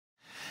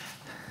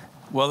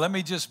Well, let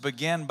me just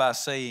begin by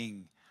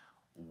saying,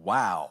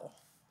 wow.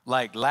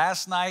 Like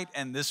last night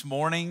and this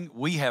morning,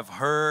 we have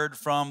heard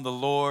from the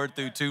Lord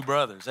through two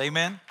brothers.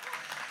 Amen?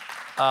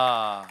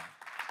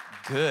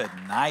 Good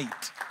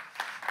night.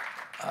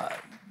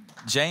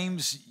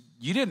 James,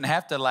 you didn't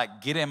have to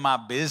get in my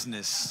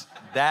business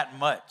that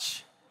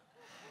much.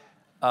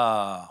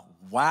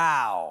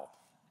 Wow.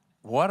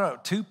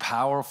 What two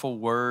powerful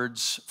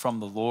words from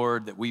the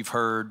Lord that we've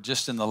heard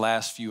just in the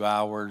last few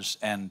hours.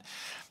 And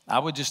I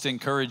would just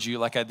encourage you,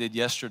 like I did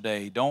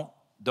yesterday, don't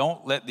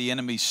let the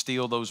enemy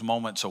steal those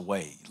moments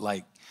away.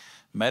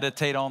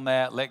 Meditate on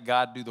that. Let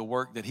God do the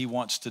work that he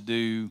wants to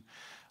do.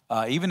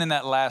 Even in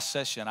that last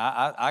session,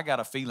 I got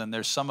a feeling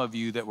there's some of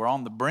you that were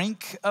on the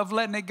brink of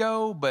letting it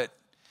go, but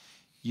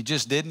you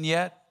just didn't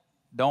yet.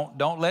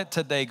 Don't let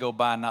today go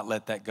by and not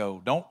let that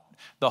go.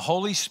 The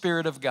Holy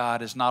Spirit of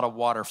God is not a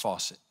water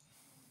faucet.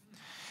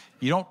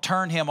 You don't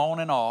turn him on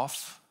and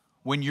off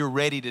when you're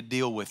ready to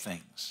deal with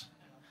things.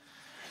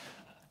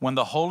 When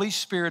the Holy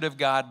Spirit of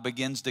God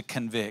begins to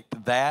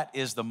convict, that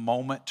is the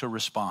moment to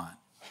respond.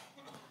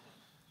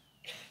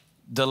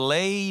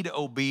 Delayed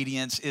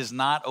obedience is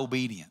not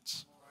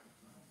obedience.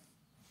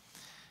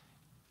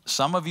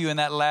 Some of you in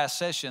that last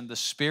session, the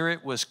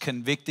Spirit was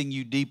convicting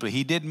you deeply.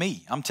 He did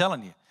me, I'm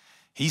telling you.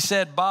 He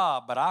said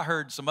Bob, but I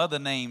heard some other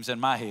names in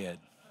my head.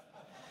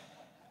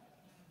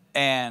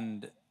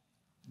 And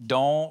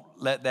don't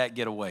let that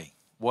get away.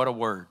 What a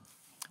word.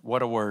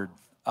 What a word.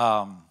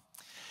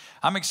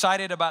 I'm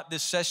excited about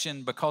this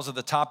session because of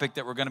the topic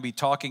that we're going to be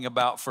talking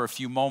about for a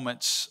few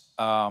moments.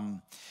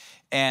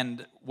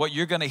 And what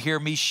you're going to hear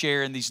me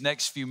share in these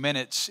next few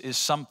minutes is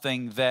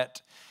something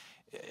that,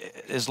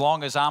 as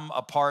long as I'm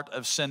a part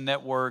of Sin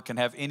Network and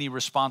have any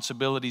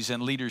responsibilities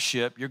in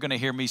leadership, you're going to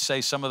hear me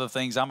say some of the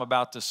things I'm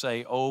about to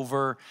say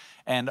over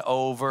and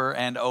over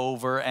and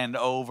over and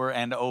over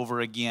and over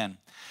again.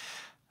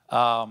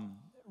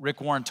 Rick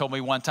Warren told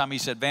me one time, he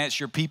said, Vance,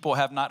 your people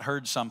have not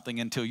heard something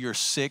until you're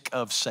sick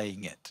of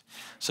saying it.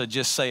 So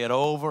just say it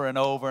over and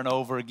over and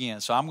over again.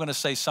 So I'm going to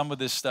say some of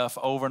this stuff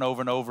over and over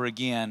and over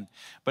again,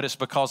 but it's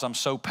because I'm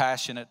so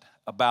passionate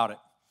about it.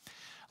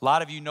 A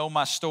lot of you know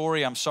my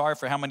story. I'm sorry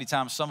for how many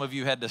times some of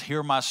you had to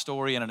hear my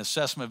story in an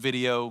assessment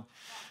video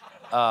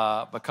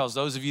because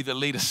those of you that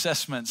lead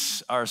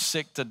assessments are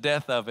sick to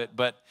death of it.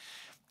 But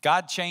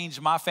God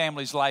changed my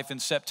family's life in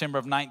September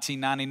of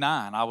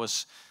 1999. I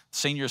was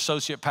senior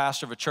associate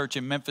pastor of a church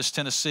in Memphis,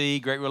 Tennessee.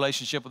 Great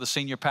relationship with the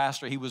senior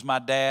pastor. He was my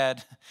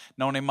dad,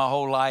 known him my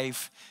whole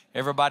life.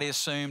 Everybody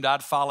assumed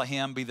I'd follow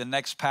him, be the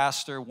next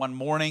pastor. One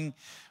morning,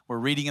 we're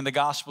reading in the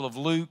Gospel of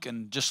Luke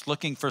and just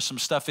looking for some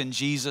stuff in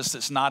Jesus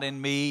that's not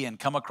in me, and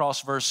come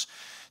across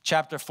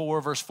chapter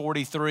 4, verse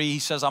 43. He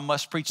says, I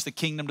must preach the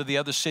kingdom to the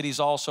other cities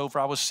also,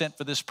 for I was sent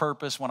for this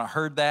purpose. When I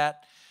heard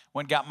that,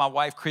 went and got my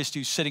wife,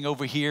 Christy, who's sitting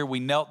over here. We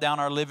knelt down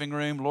our living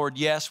room. Lord,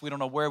 yes, we don't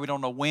know where, we don't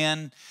know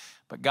when,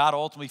 but God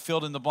ultimately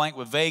filled in the blank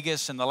with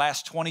Vegas. In the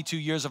last 22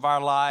 years of our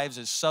lives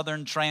as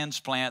Southern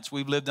transplants,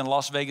 we've lived in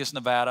Las Vegas,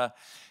 Nevada,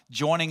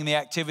 joining the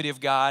activity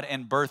of God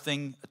and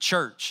birthing a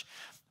church.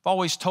 I've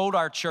always told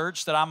our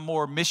church that I'm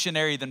more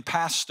missionary than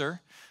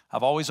pastor.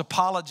 I've always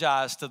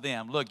apologized to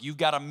them. Look, you've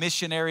got a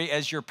missionary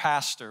as your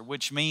pastor,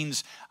 which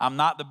means I'm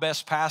not the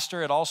best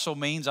pastor. It also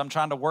means I'm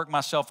trying to work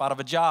myself out of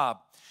a job,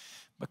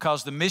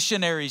 because the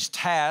missionary's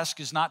task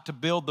is not to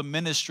build the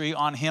ministry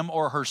on him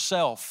or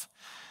herself.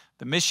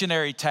 The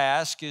missionary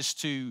task is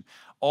to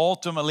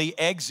ultimately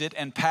exit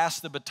and pass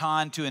the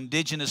baton to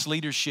indigenous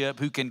leadership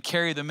who can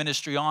carry the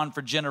ministry on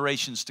for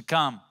generations to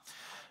come.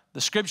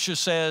 The scripture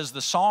says,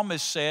 the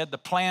psalmist said, the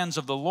plans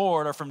of the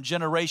Lord are from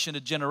generation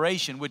to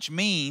generation, which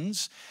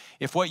means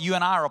if what you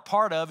and I are a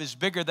part of is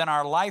bigger than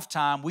our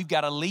lifetime, we've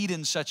got to lead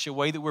in such a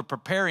way that we're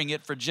preparing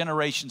it for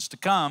generations to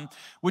come,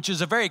 which is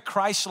a very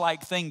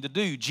Christ-like thing to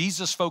do.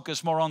 Jesus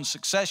focused more on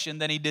succession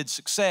than he did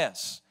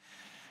success.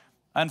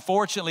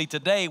 Unfortunately,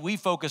 today, we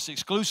focus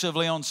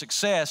exclusively on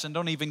success and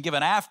don't even give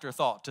an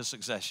afterthought to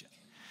succession.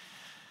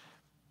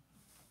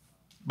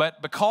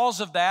 But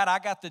because of that, I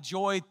got the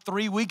joy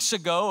 3 weeks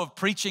ago of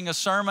preaching a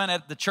sermon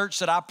at the church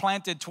that I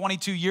planted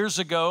 22 years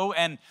ago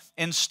and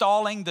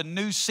installing the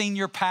new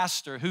senior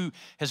pastor who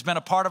has been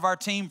a part of our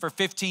team for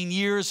 15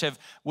 years, have,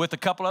 with a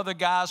couple other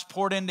guys,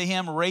 poured into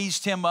him,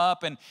 raised him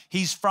up, and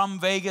he's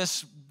from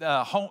Vegas,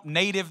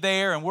 native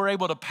there, and we're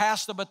able to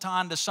pass the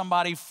baton to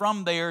somebody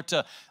from there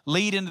to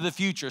lead into the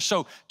future.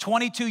 So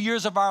 22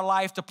 years of our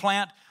life to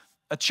plant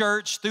a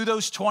church. Through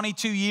those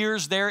 22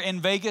 years there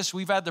in Vegas,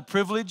 we've had the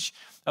privilege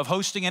of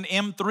hosting an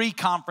M3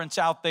 conference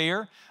out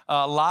there.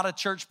 A lot of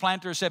church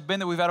planters have been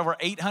there. We've had over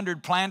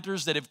 800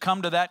 planters that have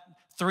come to that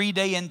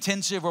 3-day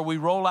intensive where we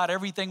roll out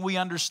everything we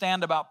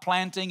understand about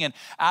planting. And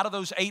out of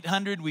those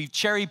 800, we've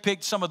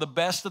cherry-picked some of the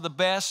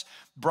best,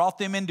 brought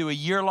them into a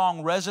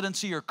year-long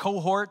residency or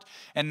cohort.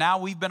 And now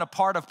we've been a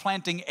part of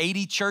planting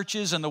 80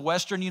 churches in the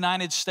western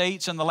United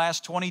States in the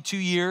last 22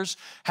 years.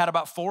 Had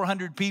about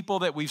 400 people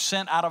that we've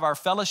sent out of our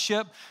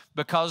fellowship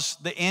because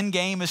the end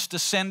game is to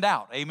send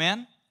out.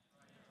 Amen?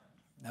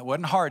 That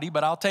wasn't hearty,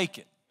 but I'll take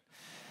it.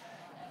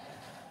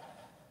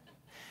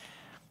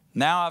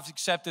 Now I've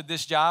accepted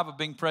this job of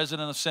being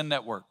president of Send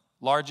Network,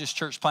 largest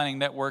church planting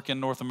network in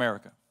North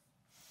America.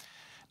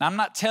 Now, I'm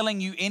not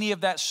telling you any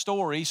of that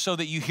story so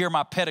that you hear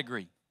my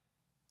pedigree.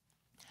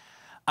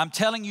 I'm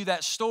telling you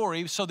that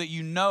story so that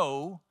you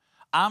know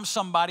I'm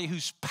somebody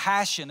who's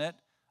passionate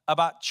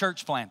about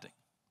church planting.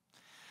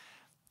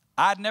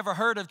 I'd never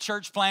heard of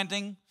church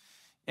planting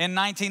in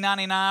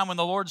 1999 when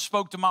the Lord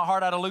spoke to my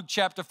heart out of Luke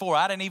chapter 4.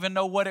 I didn't even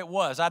know what it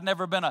was. I'd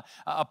never been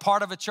a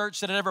part of a church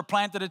that had ever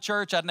planted a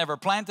church. I'd never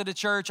planted a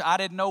church. I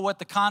didn't know what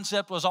the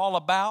concept was all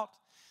about.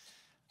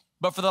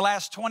 But for the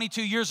last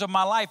 22 years of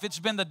my life, it's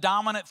been the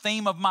dominant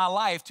theme of my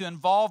life to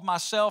involve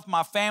myself,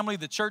 my family,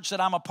 the church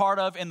that I'm a part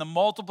of in the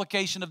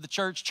multiplication of the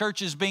church.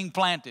 Church is being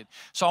planted.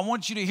 So I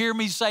want you to hear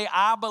me say,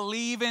 I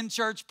believe in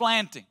church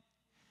planting.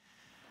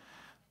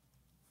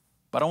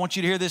 But I want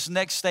you to hear this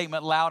next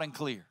statement loud and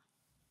clear.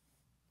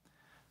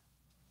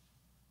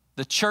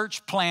 The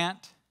church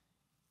plant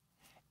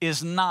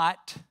is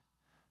not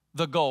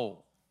the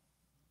goal.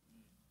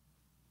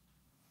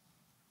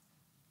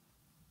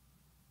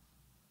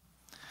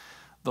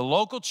 The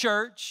local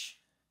church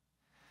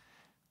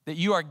that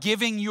you are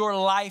giving your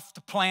life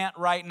to plant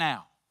right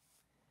now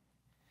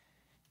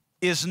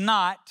is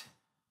not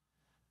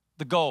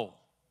the goal.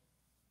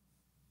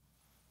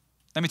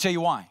 Let me tell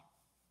you why.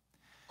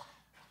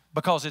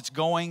 Because it's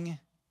going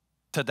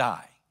to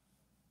die.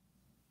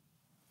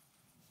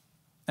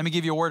 Let me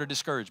give you a word of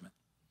discouragement.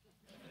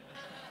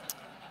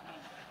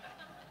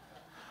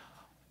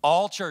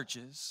 All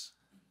churches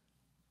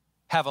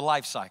have a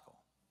life cycle.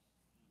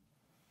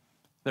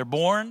 They're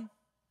born,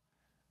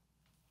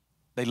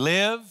 they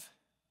live,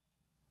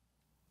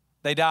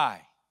 they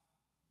die.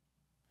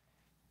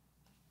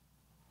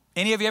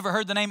 Any of you ever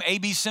heard the name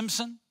A.B.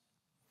 Simpson?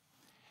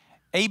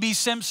 A.B.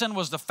 Simpson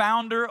was the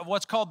founder of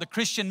what's called the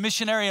Christian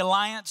Missionary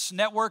Alliance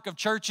network of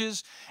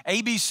churches.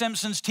 A.B.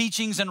 Simpson's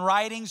teachings and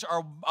writings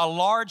are a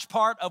large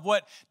part of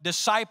what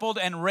discipled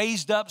and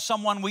raised up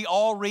someone we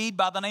all read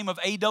by the name of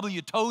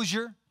A.W.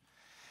 Tozier.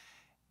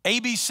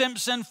 A.B.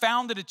 Simpson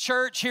founded a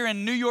church here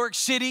in New York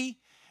City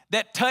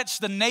that touched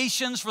the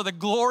nations for the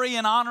glory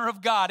and honor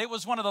of God. It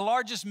was one of the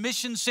largest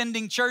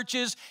mission-sending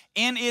churches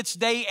in its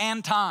day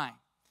and time.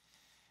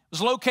 It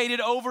was located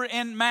over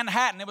in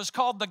Manhattan. It was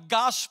called the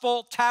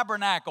Gospel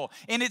Tabernacle.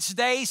 In its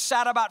day,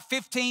 sat about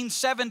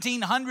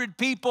 1,700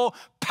 people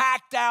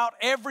packed out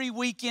every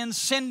weekend,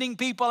 sending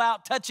people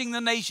out, touching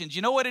the nations.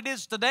 You know what it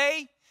is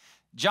today?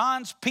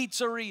 John's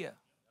Pizzeria.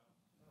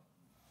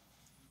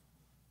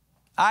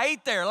 I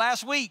ate there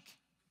last week.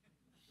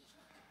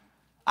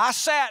 I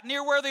sat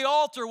near where the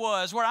altar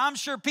was, where I'm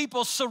sure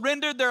people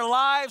surrendered their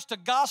lives to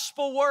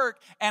gospel work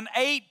and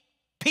ate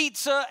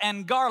pizza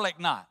and garlic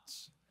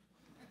knots.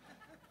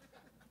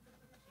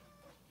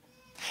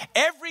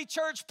 Every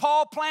church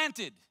Paul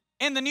planted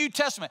in the New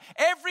Testament,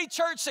 every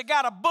church that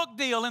got a book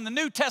deal in the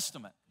New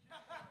Testament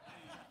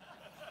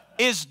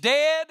is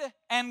dead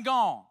and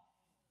gone.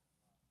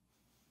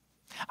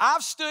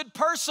 I've stood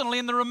personally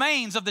in the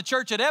remains of the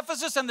church at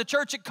Ephesus and the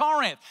church at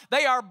Corinth.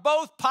 They are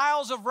both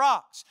piles of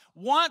rocks.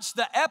 Once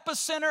the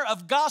epicenter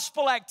of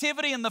gospel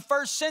activity in the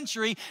first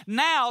century,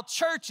 now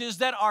churches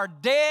that are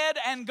dead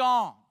and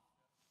gone.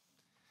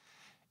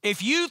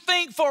 If you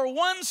think for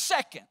 1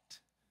 second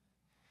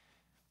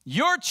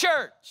your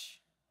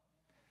church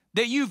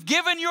that you've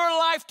given your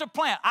life to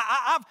plant.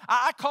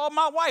 I called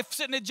my wife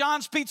sitting at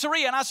John's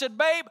Pizzeria and I said,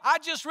 babe, I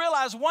just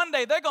realized one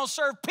day they're going to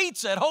serve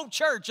pizza at Hope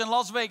Church in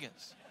Las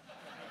Vegas.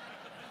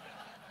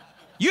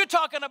 You're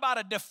talking about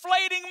a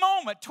deflating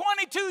moment,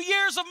 22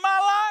 years of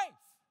my life.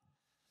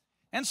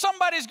 And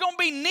somebody's going to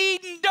be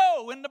kneading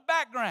dough in the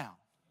background.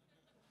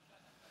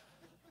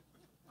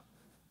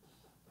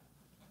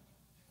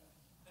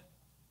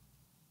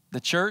 The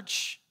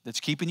church that's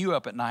keeping you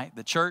up at night,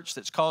 the church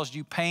that's caused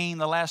you pain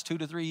the last 2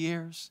 to 3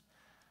 years,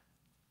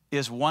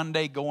 is one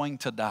day going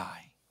to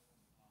die.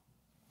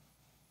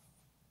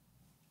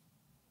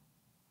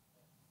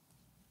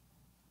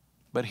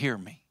 But hear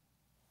me.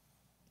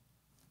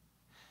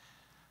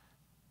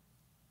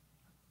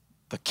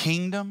 The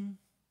kingdom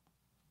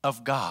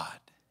of God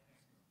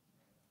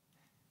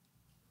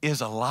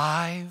is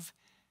alive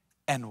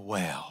and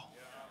well.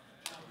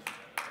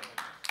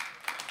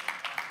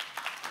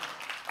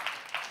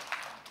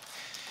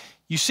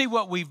 You see,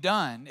 what we've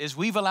done is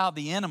we've allowed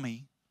the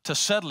enemy to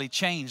subtly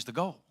change the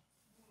goal.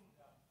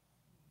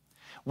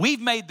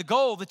 We've made the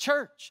goal the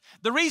church.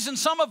 The reason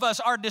some of us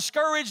are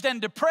discouraged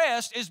and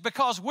depressed is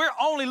because we're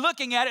only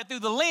looking at it through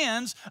the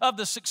lens of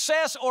the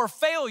success or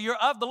failure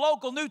of the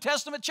local New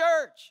Testament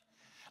church.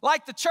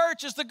 Like the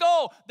church is the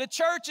goal. The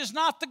church is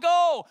not the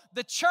goal.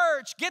 The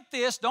church, get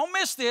this, don't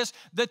miss this,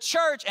 the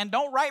church, and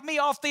don't write me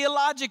off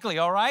theologically,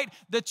 all right?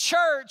 The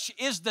church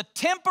is the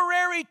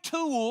temporary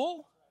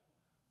tool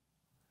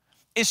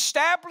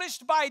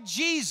established by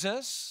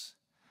Jesus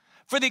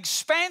for the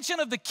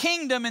expansion of the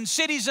kingdom in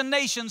cities and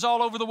nations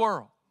all over the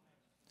world.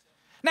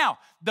 Now,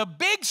 the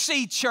Big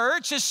C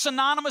church is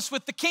synonymous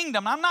with the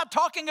kingdom. I'm not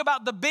talking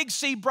about the Big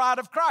C bride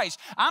of Christ.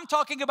 I'm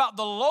talking about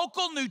the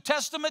local New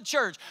Testament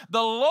church.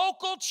 The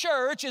local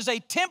church is a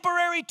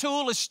temporary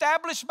tool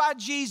established by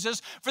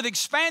Jesus for the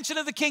expansion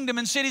of the kingdom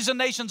in cities and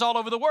nations all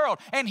over the world.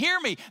 And hear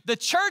me, the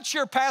church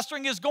you're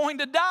pastoring is going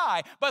to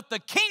die, but the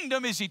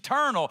kingdom is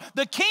eternal.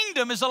 The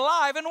kingdom is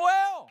alive and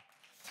well.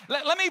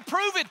 Let me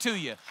prove it to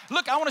you.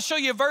 Look, I want to show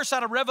you a verse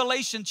out of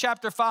Revelation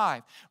chapter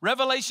 5.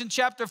 Revelation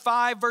chapter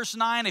 5, verse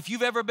 9. If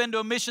you've ever been to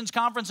a missions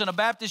conference in a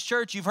Baptist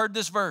church, you've heard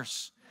this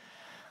verse.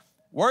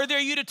 Worthy are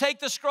you to take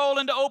the scroll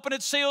and to open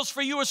its seals,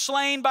 for you were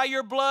slain by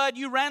your blood.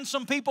 You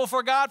ransomed people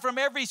for God from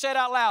every, say it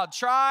out loud,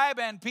 tribe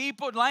and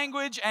people,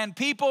 language and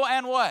people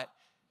and what?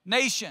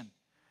 Nation.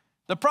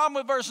 The problem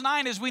with verse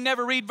 9 is we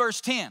never read verse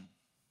 10.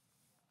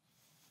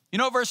 You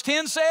know what verse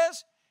 10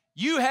 says?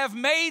 You have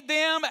made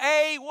them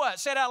a what?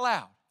 Say it out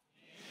loud.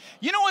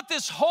 You know what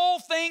this whole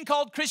thing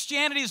called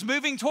Christianity is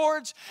moving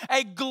towards?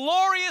 A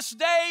glorious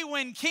day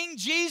when King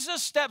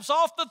Jesus steps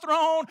off the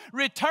throne,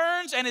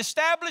 returns and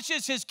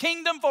establishes his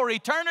kingdom for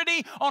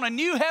eternity on a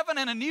new heaven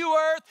and a new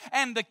earth,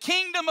 and the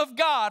kingdom of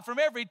God from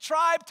every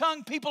tribe,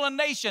 tongue, people, and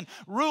nation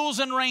rules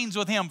and reigns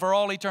with him for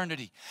all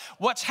eternity.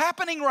 What's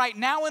happening right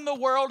now in the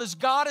world is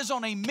God is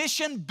on a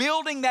mission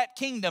building that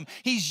kingdom.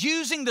 He's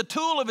using the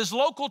tool of his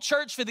local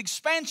church for the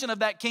expansion of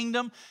that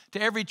kingdom to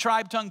every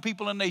tribe, tongue,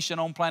 people, and nation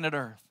on planet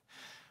earth.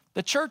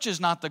 The church is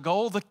not the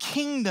goal. The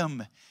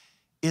kingdom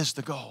is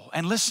the goal.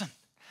 And listen,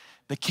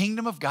 the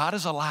kingdom of God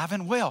is alive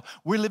and well.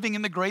 We're living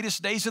in the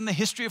greatest days in the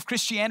history of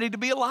Christianity to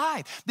be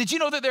alive. Did you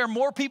know that there are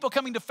more people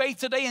coming to faith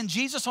today in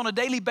Jesus on a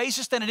daily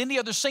basis than at any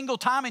other single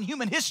time in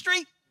human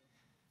history?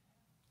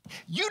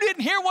 You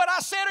didn't hear what I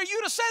said or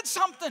you'd have said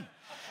something.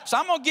 So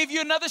I'm going to give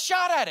you another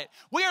shot at it.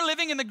 We are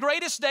living in the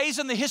greatest days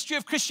in the history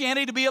of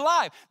Christianity to be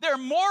alive. There are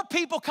more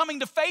people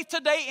coming to faith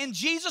today in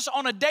Jesus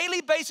on a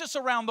daily basis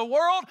around the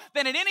world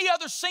than at any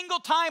other single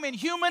time in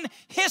human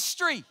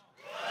history.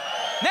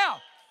 Now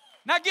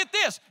get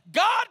this.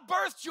 God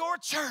birthed your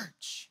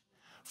church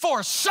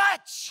for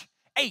such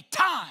a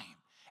time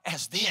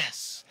as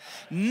this.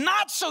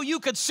 Not so you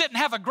could sit and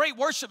have a great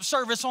worship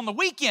service on the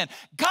weekend.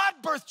 God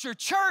birthed your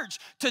church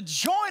to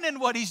join in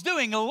what he's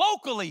doing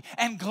locally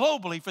and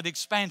globally for the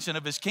expansion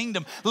of his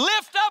kingdom.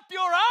 Lift up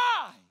your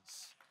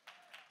eyes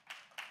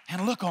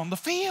and look on the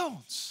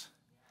fields.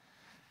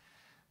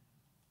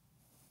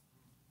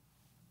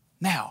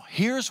 Now,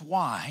 here's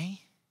why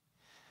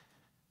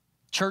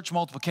church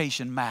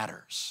multiplication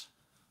matters.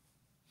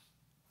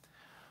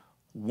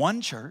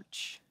 One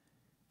church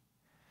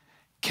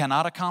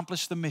cannot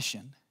accomplish the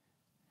mission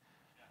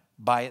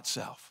by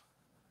itself.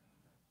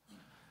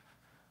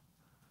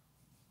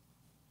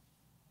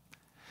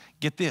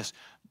 Get this.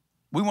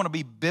 We want to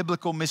be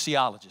biblical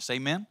missiologists.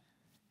 Amen?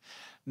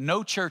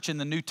 No church in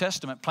the New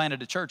Testament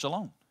planted a church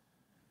alone.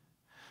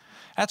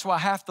 That's why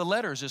half the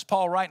letters is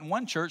Paul writing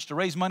one church to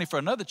raise money for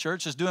another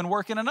church is doing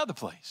work in another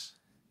place.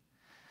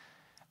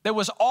 There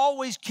was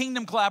always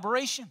kingdom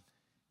collaboration.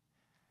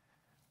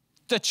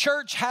 The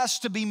church has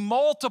to be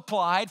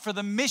multiplied for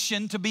the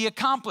mission to be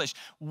accomplished.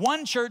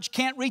 One church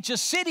can't reach a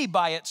city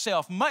by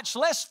itself, much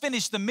less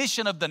finish the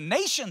mission of the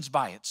nations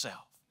by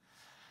itself.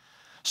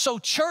 So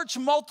church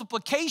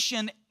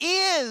multiplication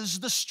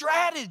is the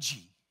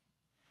strategy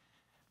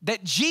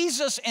that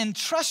Jesus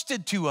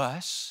entrusted to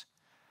us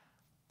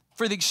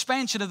for the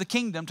expansion of the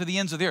kingdom to the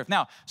ends of the earth.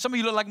 Now, some of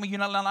you look like me, I'm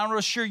not real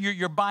sure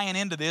you're buying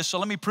into this, so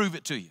let me prove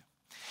it to you.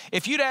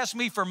 If you'd asked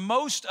me for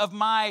most of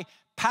my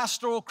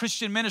pastoral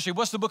Christian ministry,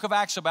 what's the book of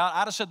Acts about? I'd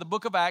have said the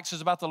book of Acts is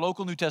about the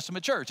local New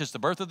Testament church. It's the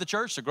birth of the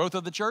church, the growth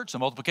of the church, the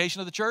multiplication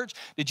of the church.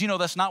 Did you know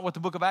that's not what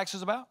the book of Acts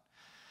is about?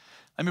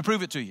 Let me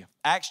prove it to you.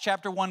 Acts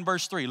chapter 1,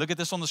 verse 3. Look at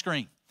this on the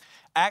screen.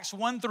 Acts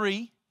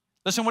 1:3,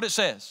 listen what it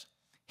says.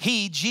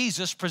 He,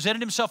 Jesus,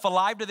 presented himself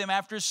alive to them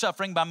after his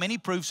suffering by many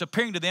proofs,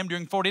 appearing to them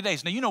during 40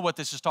 days. Now, you know what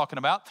this is talking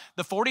about.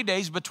 The 40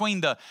 days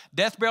between the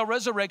death, burial,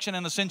 resurrection,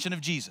 and ascension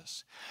of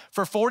Jesus.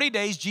 For 40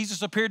 days,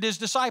 Jesus appeared to his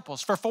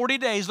disciples. For 40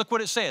 days, look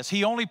what it says.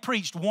 He only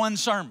preached one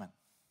sermon.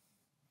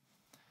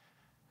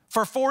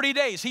 For 40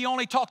 days, he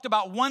only talked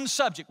about one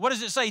subject. What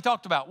does it say he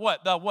talked about?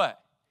 What? The what?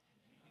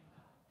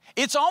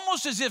 It's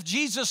almost as if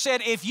Jesus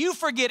said, if you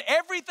forget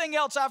everything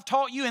else I've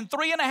taught you in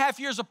 3.5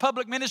 years of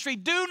public ministry,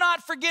 do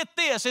not forget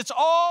this. It's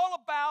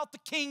all about the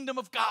kingdom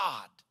of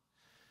God.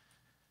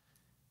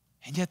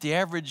 And yet the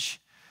average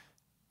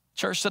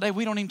church today,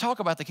 we don't even talk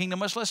about the kingdom,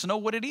 much less know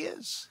what it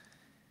is.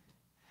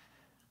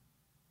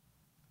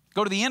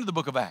 Go to the end of the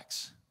book of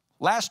Acts.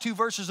 Last 2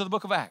 verses of the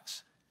book of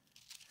Acts.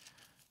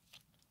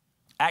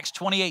 Acts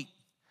 28,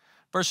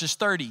 verses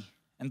 30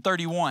 and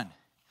 31.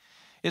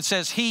 It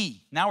says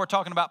he, now we're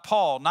talking about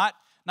Paul, not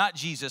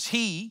Jesus.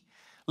 He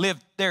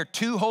lived there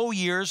 2 whole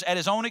years at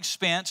his own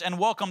expense and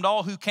welcomed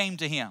all who came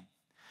to him,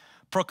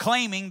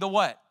 proclaiming the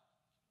what?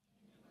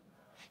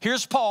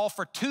 Here's Paul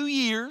for 2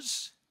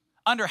 years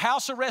under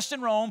house arrest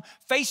in Rome,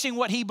 facing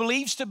what he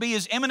believes to be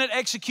his imminent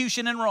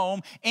execution in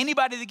Rome.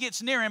 Anybody that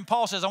gets near him,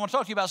 Paul says, I want to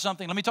talk to you about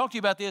something. Let me talk to you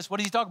about this. What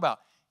does he talk about?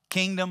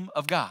 Kingdom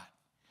of God.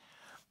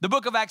 The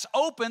book of Acts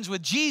opens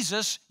with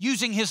Jesus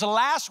using his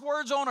last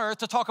words on earth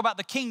to talk about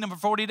the kingdom for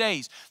 40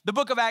 days. The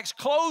book of Acts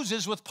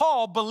closes with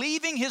Paul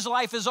believing his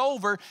life is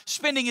over,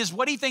 spending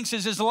what he thinks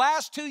is his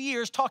last 2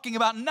 years talking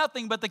about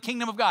nothing but the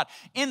kingdom of God.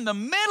 In the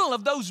middle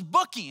of those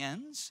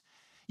bookends,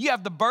 you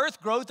have the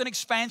birth, growth, and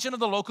expansion of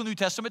the local New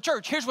Testament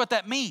church. Here's what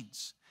that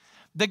means.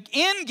 The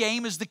end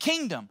game is the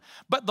kingdom,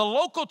 but the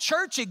local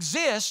church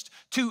exists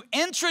to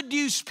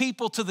introduce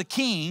people to the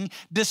king,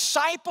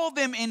 disciple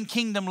them in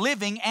kingdom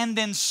living, and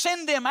then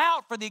send them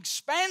out for the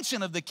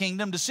expansion of the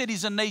kingdom to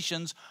cities and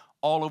nations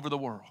all over the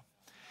world.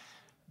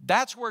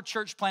 That's where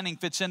church planning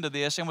fits into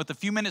this. And with the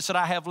few minutes that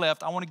I have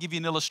left, I want to give you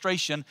an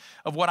illustration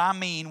of what I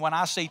mean when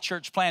I say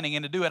church planning.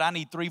 And to do it, I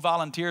need 3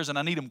 volunteers, and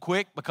I need them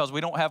quick because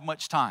we don't have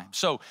much time.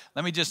 So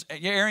let me just,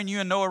 Aaron, you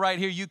and Noah right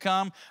here, you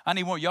come. I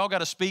need one. Y'all got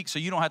to speak, so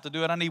you don't have to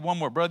do it. I need one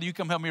more. Brother, you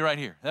come help me right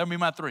here. That'll be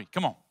my 3.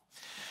 Come on.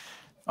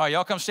 All right,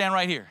 y'all come stand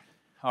right here.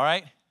 All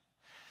right?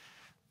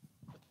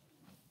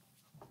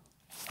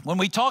 When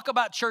we talk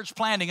about church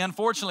planning,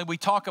 unfortunately, we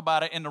talk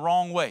about it in the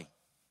wrong way.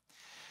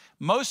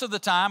 Most of the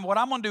time, what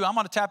I'm going to do, I'm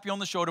going to tap you on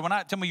the shoulder.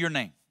 Tell me your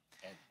name.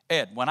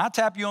 Ed. When I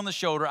tap you on the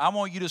shoulder, I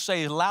want you to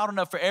say loud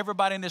enough for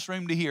everybody in this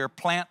room to hear,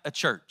 plant a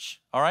church.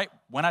 All right?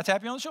 When I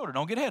tap you on the shoulder,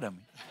 don't get ahead of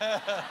me.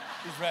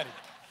 He's ready.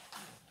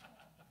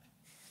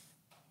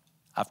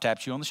 I've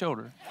tapped you on the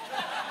shoulder.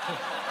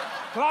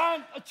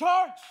 Plant a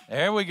church.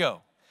 There we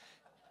go.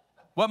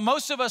 What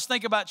most of us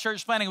think about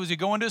church planning is you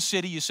go into a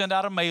city, you send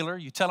out a mailer,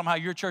 you tell them how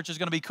your church is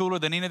going to be cooler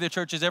than any of their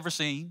churches ever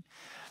seen.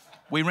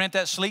 We rent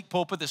that sleek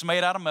pulpit that's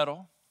made out of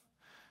metal.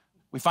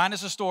 We find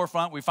us a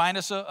storefront, we find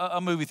us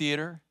a movie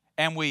theater,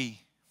 and we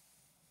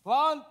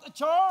plant a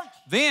church.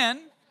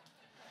 Then,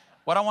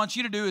 what I want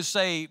you to do is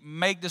say,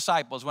 make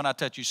disciples when I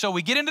touch you. So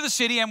we get into the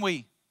city and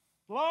we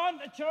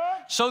plant a church.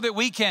 So that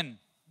we can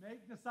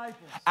make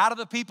disciples out of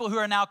the people who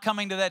are now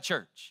coming to that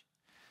church.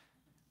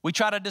 We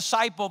try to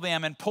disciple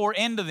them and pour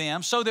into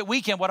them so that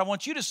we can, what I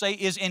want you to say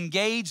is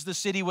engage the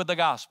city with the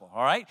gospel,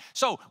 all right?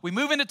 So we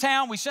move into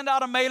town, we send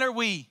out a mailer,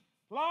 we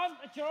plant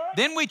a church.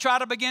 Then we try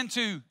to begin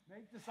to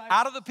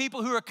out of the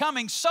people who are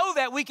coming so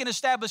that we can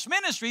establish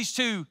ministries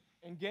to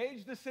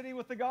engage the city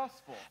with the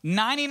gospel.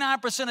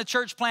 99% of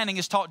church planning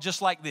is taught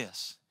just like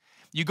this.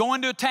 You go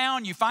into a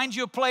town, you find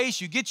you a place,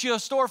 you get you a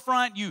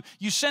storefront,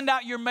 you send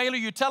out your mailer,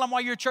 you tell them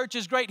why your church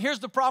is great. Here's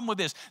the problem with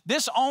this.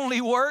 This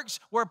only works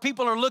where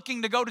people are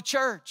looking to go to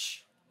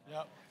church.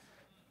 Yep.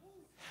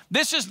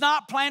 This is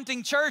not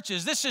planting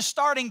churches. This is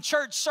starting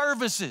church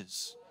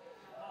services.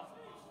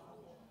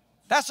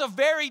 That's a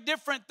very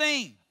different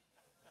thing.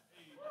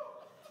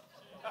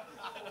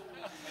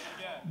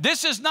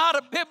 This is not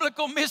a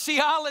biblical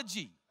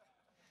missiology.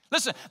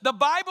 Listen, the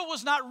Bible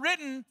was not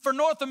written for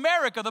North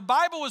America. The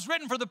Bible was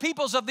written for the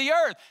peoples of the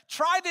earth.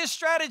 Try this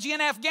strategy in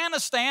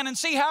Afghanistan and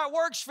see how it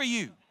works for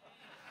you.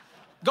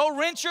 Go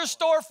rent your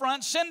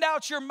storefront, send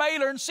out your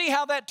mailer, and see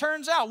how that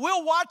turns out.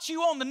 We'll watch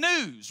you on the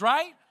news,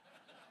 right?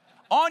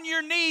 On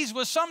your knees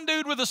with some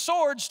dude with a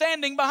sword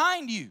standing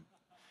behind you.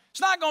 It's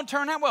not going to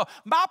turn out well.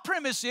 My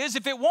premise is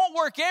if it won't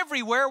work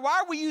everywhere, why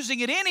are we using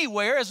it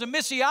anywhere as a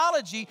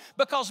missiology?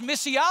 Because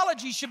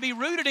missiology should be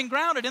rooted and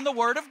grounded in the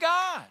Word of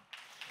God.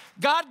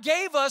 God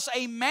gave us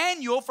a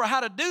manual for how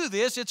to do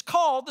this. It's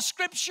called the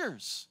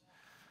Scriptures.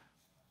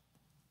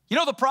 You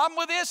know the problem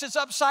with this? It's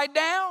upside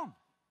down.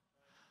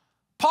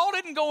 Paul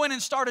didn't go in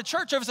and start a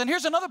church service. And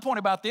here's another point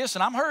about this,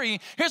 and I'm hurrying.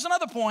 Here's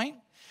another point.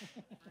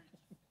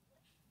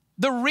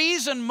 The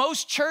reason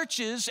most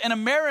churches in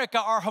America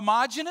are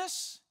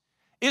homogenous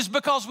is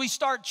because we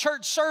start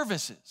church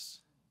services.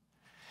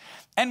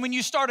 And when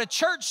you start a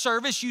church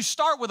service, you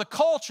start with a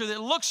culture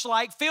that looks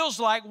like, feels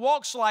like,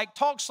 walks like,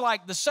 talks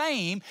like the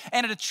same,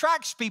 and it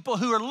attracts people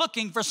who are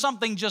looking for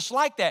something just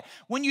like that.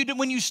 When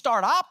you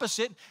start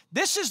opposite,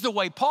 this is the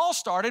way Paul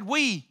started.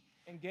 We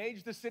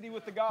engage the city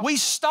with the gospel. We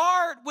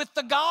start with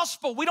the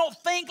gospel. We don't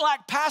think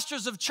like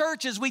pastors of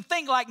churches. We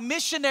think like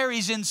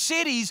missionaries in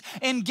cities,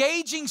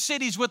 engaging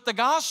cities with the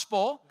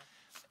gospel.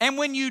 And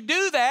when you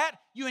do that,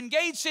 you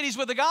engage cities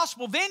with the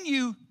gospel, then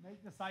you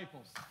make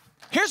disciples.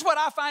 Here's what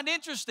I find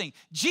interesting.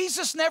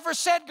 Jesus never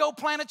said, go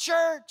plant a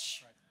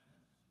church.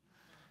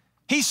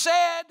 He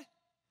said,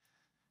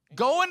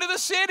 go into the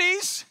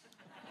cities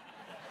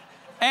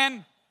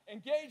and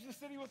engage the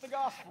city with the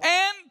gospel.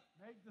 And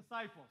make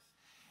disciples.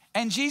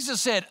 And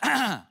Jesus said,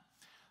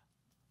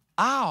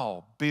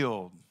 I'll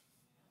build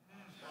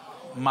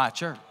my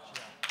church.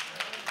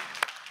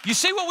 You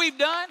see what we've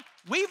done?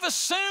 We've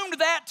assumed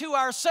that to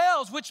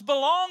ourselves, which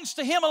belongs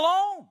to Him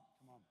alone.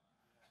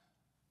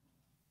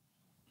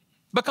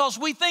 Because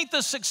we think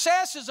the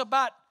success is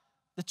about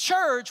the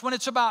church when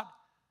it's about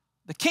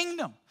the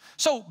kingdom.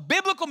 So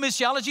biblical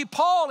missiology,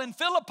 Paul in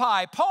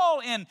Philippi,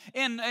 Paul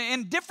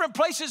in different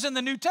places in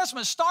the New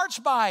Testament starts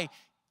by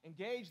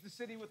engage the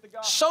city with the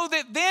gospel. So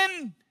that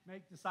then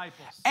make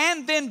disciples.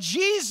 And then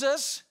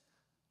Jesus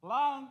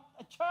plant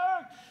a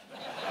church.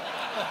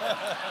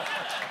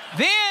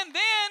 Then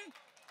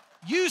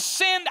you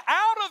send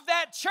out of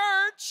that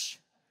church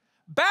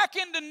back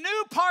into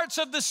new parts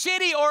of the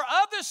city or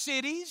other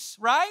cities,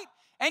 right?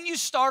 and you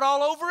start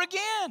all over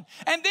again.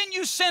 And then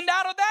you send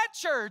out of that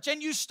church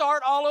and you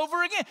start all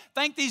over again.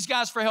 Thank these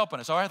guys for helping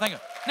us, all right? Thank you.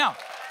 Now,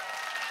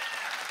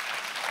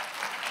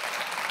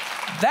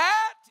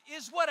 that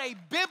is what a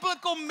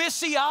biblical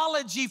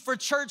missiology for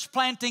church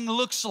planting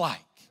looks like.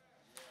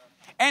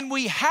 And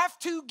we have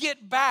to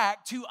get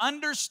back to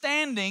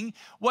understanding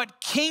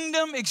what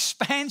kingdom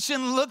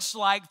expansion looks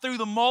like through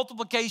the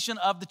multiplication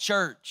of the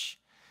church.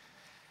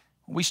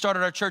 When we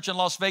started our church in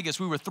Las Vegas,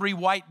 we were 3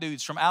 white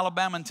dudes from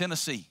Alabama and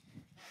Tennessee,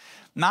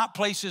 not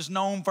places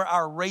known for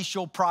our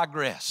racial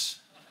progress.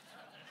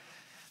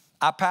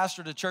 I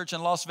pastored a church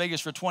in Las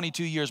Vegas for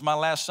 22 years. My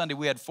last Sunday,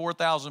 we had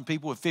 4,000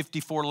 people with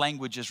 54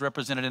 languages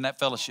represented in that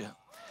fellowship.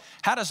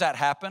 How does that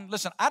happen?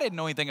 Listen, I didn't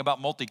know anything about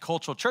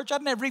multicultural church.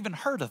 I'd never even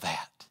heard of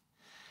that.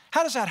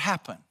 How does that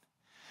happen?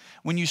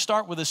 When you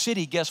start with a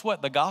city, guess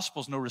what? The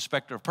gospel's no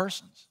respecter of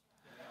persons.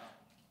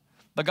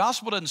 The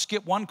gospel doesn't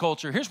skip one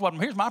culture. Here's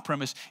my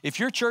premise. If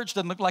your church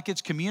doesn't look like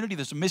its community,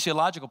 there's a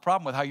missiological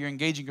problem with how you're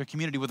engaging your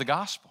community with the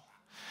gospel.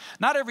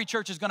 Not every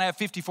church is going to have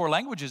 54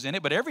 languages in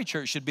it, but every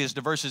church should be as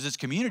diverse as its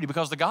community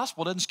because the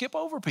gospel doesn't skip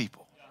over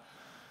people.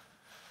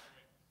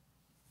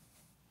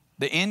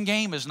 The end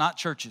game is not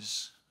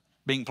churches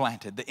being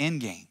planted. The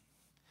end game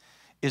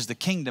is the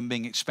kingdom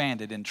being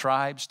expanded in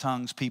tribes,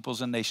 tongues,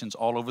 peoples, and nations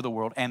all over the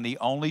world. And the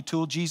only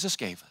tool Jesus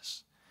gave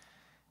us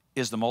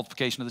is the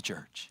multiplication of the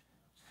church.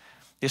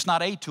 It's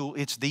not a tool,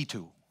 it's the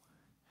tool.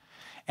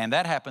 And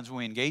that happens when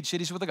we engage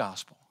cities with the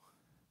gospel,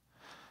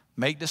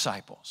 make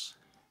disciples,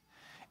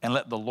 and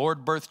let the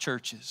Lord birth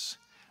churches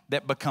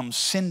that become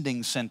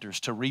sending centers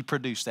to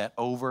reproduce that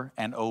over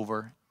and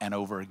over and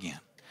over again.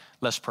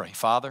 Let's pray.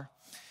 Father,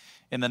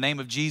 in the name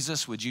of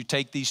Jesus, would you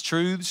take these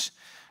truths,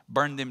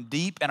 burn them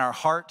deep in our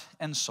heart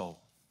and soul.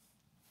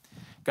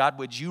 God,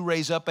 would you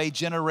raise up a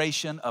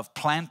generation of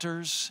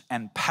planters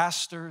and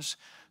pastors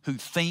who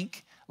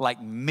think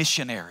like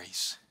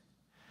missionaries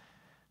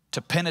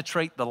to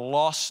penetrate the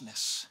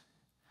lostness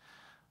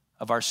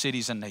of our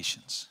cities and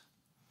nations.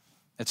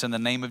 It's in the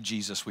name of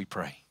Jesus we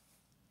pray.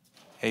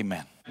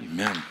 Amen.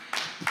 Amen.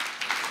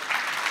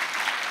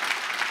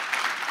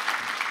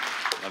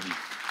 Love you.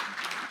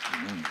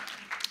 Amen.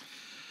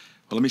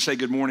 Well, let me say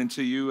good morning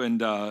to you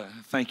and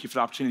thank you for the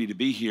opportunity to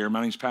be here.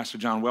 My name is Pastor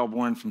John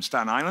Welborn from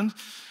Staten Island,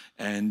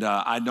 and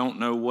I don't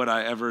know what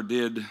I ever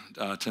did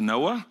to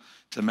Noah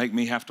to make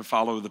me have to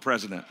follow the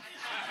president.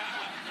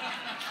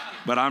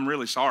 But I'm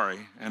really sorry,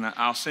 and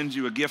I'll send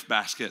you a gift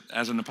basket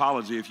as an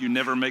apology if you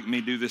never make me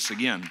do this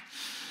again.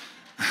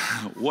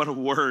 What a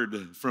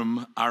word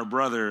from our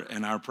brother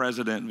and our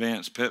president,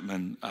 Vance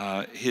Pitman.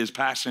 His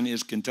passion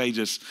is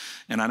contagious,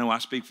 and I know I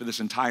speak for this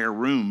entire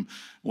room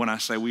when I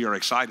say we are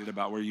excited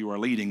about where you are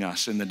leading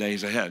us in the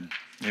days ahead.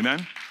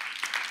 Amen?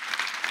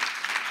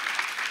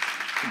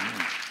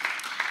 Amen.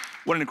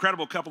 What an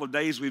incredible couple of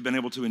days we've been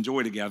able to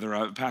enjoy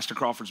together. Pastor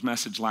Crawford's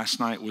message last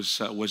night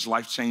was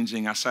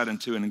life-changing. I sat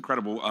into an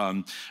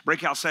incredible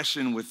breakout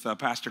session with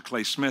Pastor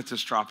Clay Smith,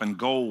 just dropping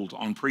gold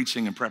on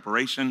preaching and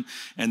preparation.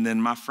 And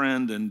then my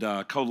friend and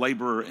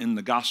co-laborer in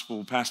the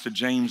gospel, Pastor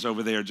James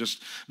over there,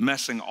 just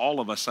messing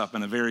all of us up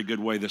in a very good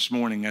way this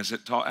morning as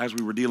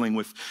we were dealing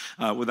with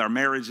our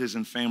marriages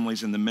and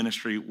families in the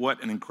ministry.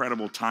 What an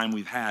incredible time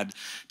we've had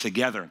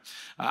together.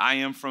 I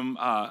am from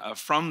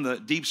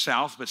the deep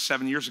south, but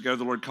 7 years ago,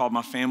 the Lord called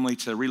my family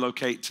to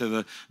relocate to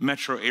the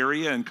metro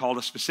area and called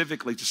us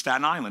specifically to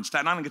Staten Island.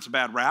 Staten Island gets a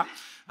bad rap.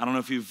 I don't know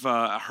if you've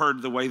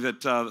heard the way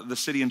that the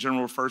city in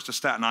general refers to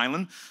Staten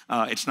Island.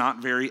 It's not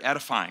very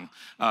edifying,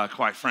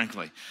 quite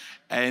frankly.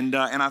 And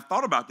I've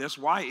thought about this.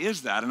 Why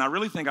is that? And I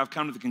really think I've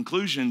come to the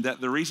conclusion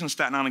that the reason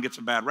Staten Island gets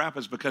a bad rap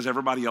is because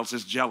everybody else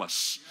is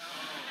jealous.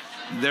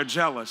 They're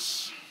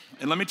jealous.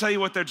 And let me tell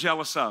you what they're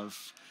jealous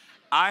of.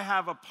 I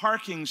have a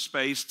parking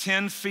space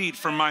 10 feet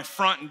from my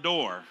front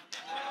door.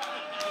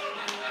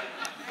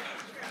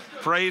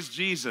 Praise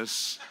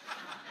Jesus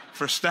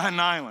for Staten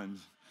Island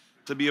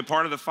to be a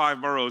part of the 5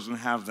 boroughs and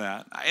have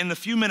that. In the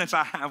few minutes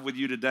I have with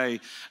you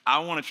today, I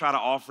want to try to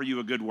offer you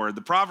a good word.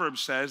 The proverb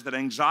says that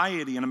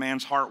anxiety in a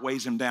man's heart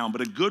weighs him down, but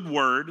a good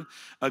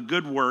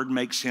word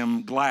makes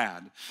him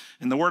glad.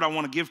 And the word I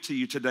want to give to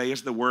you today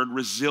is the word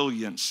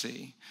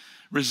resiliency.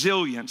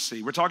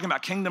 Resiliency. We're talking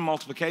about kingdom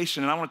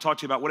multiplication, and I want to talk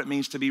to you about what it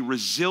means to be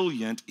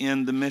resilient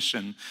in the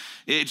mission.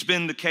 It's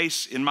been the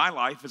case in my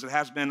life, as it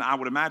has been, I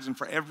would imagine,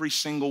 for every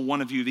single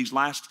one of you. These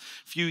last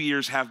few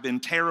years have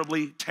been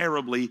terribly,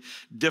 terribly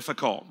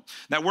difficult.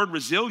 That word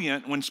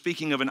resilient, when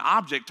speaking of an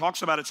object,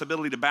 talks about its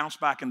ability to bounce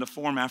back into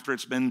form after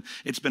it's been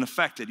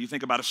affected. You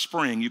think about a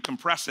spring, you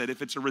compress it.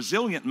 If it's a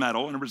resilient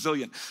metal and a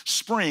resilient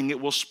spring,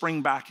 it will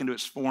spring back into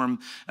its form.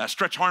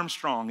 Stretch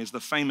Armstrong is the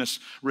famous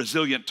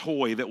resilient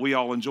toy that we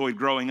all enjoyed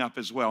growing up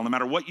as well. No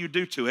matter what you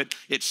do to it,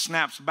 it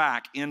snaps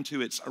back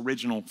into its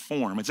original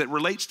form. As it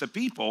relates to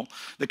people,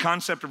 the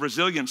concept of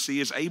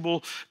resiliency is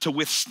able to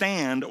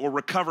withstand or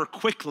recover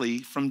quickly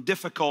from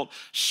difficult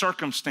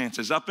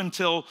circumstances. Up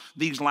until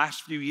these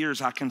last few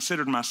years, I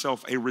considered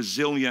myself a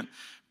resilient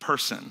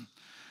person.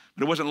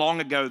 But it wasn't long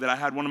ago that I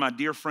had one of my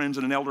dear friends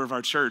and an elder of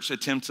our church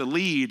attempt to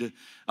lead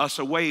us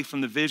away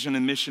from the vision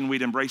and mission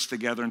we'd embraced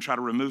together and try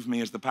to remove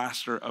me as the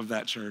pastor of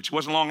that church. It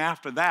wasn't long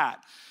after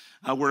that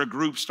where a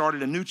group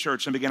started a new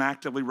church and began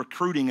actively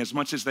recruiting as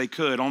much as they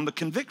could on the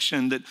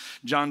conviction that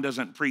John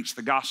doesn't preach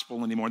the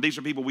gospel anymore. These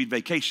are people we'd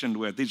vacationed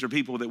with. These are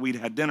people that we'd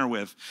had dinner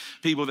with,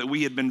 people that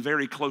we had been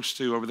very close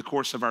to over the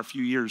course of our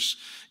few years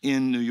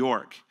in New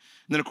York.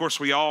 And then, of course,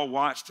 we all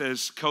watched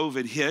as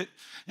COVID hit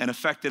and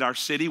affected our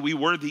city. We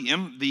were the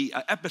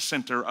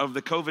epicenter of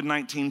the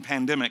COVID-19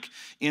 pandemic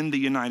in the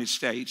United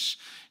States.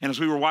 And as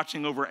we were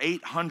watching over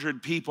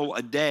 800 people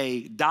a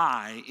day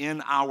die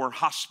in our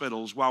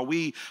hospitals, while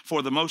we,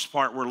 for the most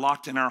part, were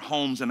locked in our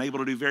homes and able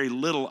to do very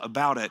little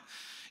about it,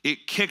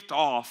 it kicked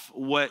off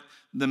what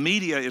the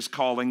media is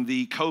calling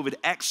the COVID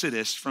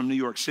exodus from New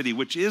York City,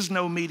 which is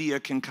no media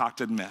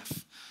concocted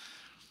myth.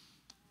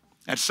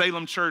 At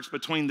Salem Church,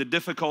 between the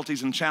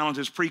difficulties and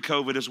challenges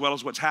pre-COVID as well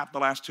as what's happened the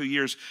last 2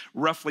 years,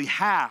 roughly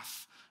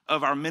half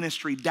of our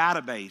ministry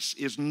database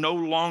is no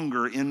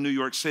longer in New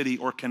York City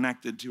or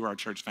connected to our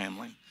church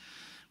family.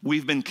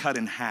 We've been cut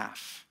in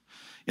half.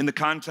 In the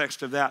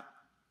context of that,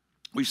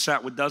 we've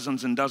sat with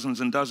dozens and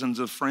dozens and dozens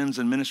of friends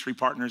and ministry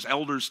partners,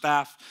 elders,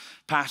 staff,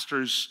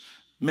 pastors,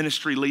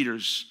 ministry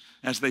leaders,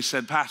 as they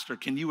said, Pastor,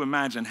 can you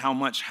imagine how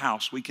much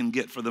house we can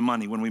get for the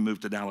money when we move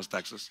to Dallas,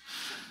 Texas?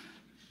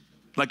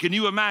 Like, can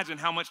you imagine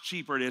how much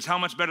cheaper it is, how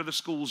much better the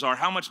schools are,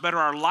 how much better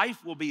our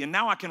life will be, and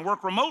now I can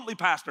work remotely,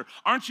 Pastor.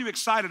 Aren't you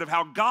excited of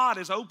how God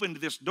has opened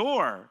this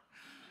door?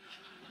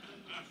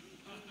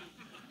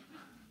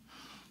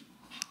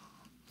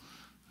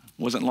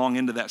 Wasn't long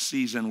into that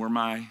season where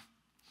my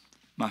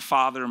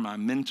father, my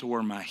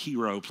mentor, my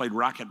hero, played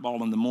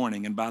racquetball in the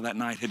morning, and by that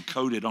night had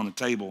coded on a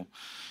table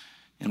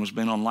and was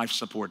been on life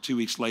support. 2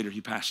 weeks later,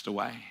 he passed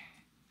away.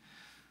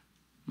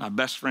 My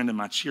best friend and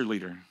my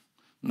cheerleader,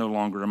 no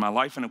longer in my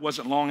life. And it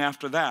wasn't long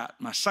after that,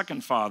 my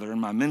second father and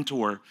my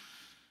mentor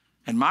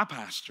and my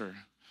pastor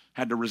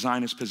had to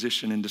resign his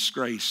position in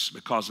disgrace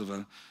because of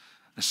a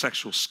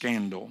sexual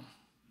scandal.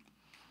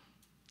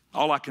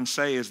 All I can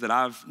say is that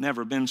I've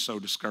never been so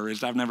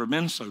discouraged. I've never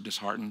been so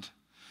disheartened.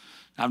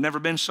 I've never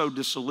been so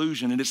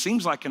disillusioned. And it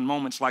seems like in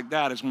moments like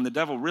that is when the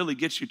devil really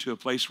gets you to a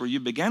place where you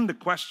begin to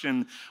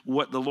question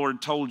what the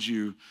Lord told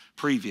you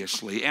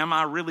previously. Am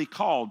I really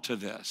called to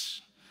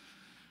this?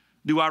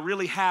 Do I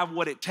really have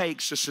what it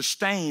takes to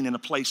sustain in a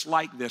place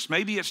like this?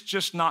 Maybe it's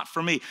just not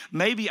for me.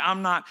 Maybe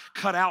I'm not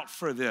cut out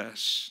for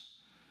this.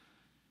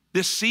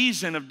 This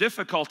season of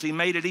difficulty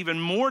made it even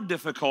more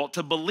difficult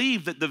to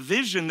believe that the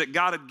vision that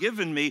God had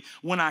given me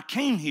when I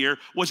came here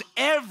was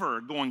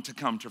ever going to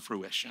come to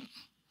fruition.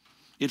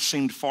 It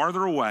seemed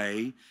farther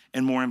away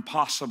and more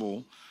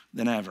impossible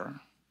than ever.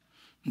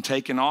 And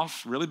taking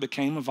off really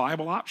became a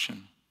viable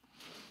option.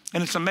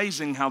 And it's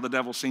amazing how the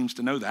devil seems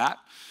to know that.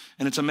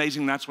 And it's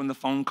amazing that's when the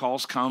phone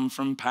calls come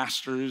from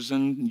pastors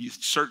and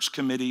search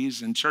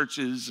committees and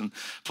churches and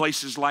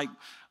places like,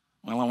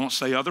 well, I won't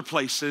say other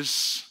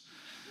places,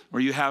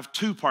 where you have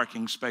 2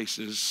 parking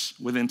spaces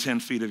within 10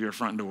 feet of your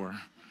front door.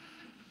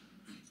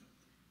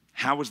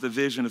 How is the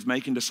vision of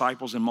making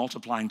disciples and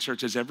multiplying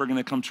churches ever going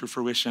to come to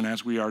fruition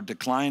as we are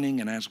declining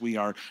and as we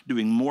are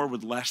doing more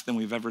with less than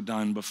we've ever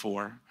done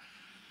before?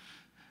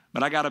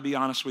 But I got to be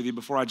honest with you,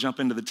 before I jump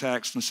into the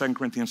text in 2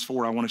 Corinthians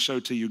 4, I want to show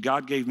to you,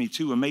 God gave me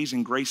 2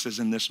 amazing graces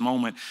in this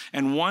moment.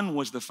 And one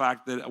was the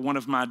fact that one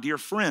of my dear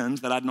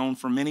friends that I'd known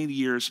for many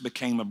years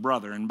became a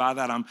brother. And by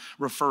that, I'm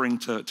referring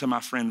to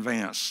my friend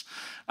Vance.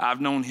 I've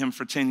known him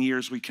for 10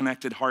 years. We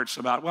connected hearts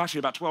about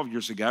 12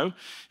 years ago.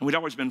 And we'd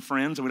always been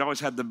friends, and we'd always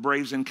had the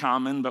Braves in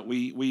common, but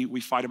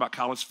we fight about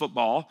college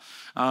football.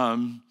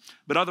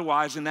 But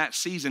otherwise, in that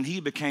season,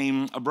 he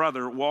became a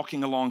brother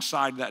walking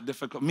alongside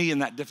me in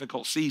that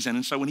difficult season.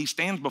 And so when he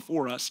stands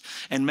before us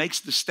and makes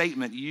the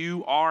statement,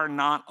 you are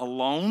not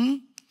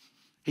alone,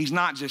 he's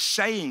not just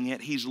saying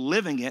it, he's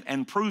living it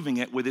and proving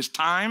it with his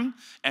time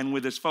and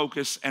with his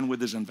focus and with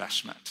his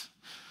investment.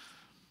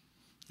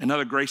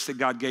 Another grace that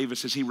God gave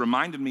us is he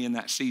reminded me in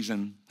that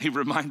season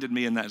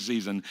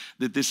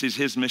that this is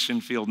his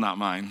mission field, not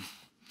mine.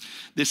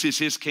 This is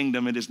his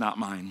kingdom, it is not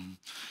mine.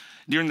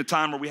 During the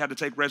time where we had to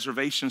take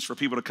reservations for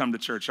people to come to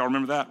church, y'all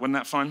remember that? Wasn't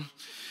that fun?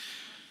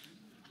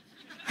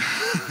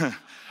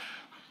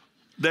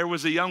 There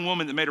was a young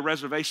woman that made a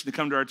reservation to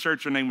come to our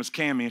church. Her name was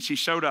Cammie, and she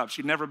showed up.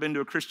 She'd never been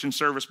to a Christian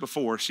service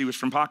before. She was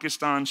from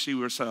Pakistan. She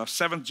was a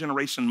 7th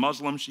generation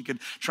Muslim. She could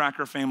track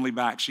her family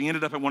back. She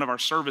ended up at one of our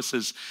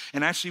services,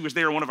 and as she was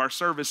there at one of our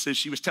services,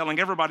 she was telling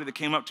everybody that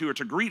came up to her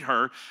to greet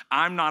her,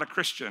 I'm not a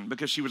Christian,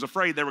 because she was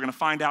afraid they were going to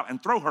find out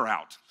and throw her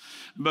out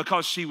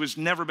because she was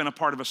never been a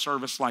part of a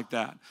service like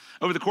that.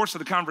 Over the course of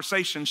the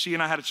conversation, she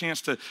and I had a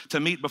chance to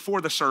meet before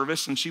the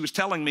service, and she was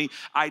telling me,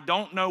 I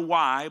don't know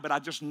why, but I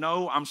just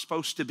know I'm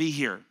supposed to be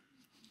here.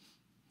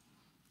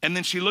 And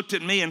then she looked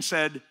at me and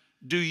said,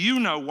 do you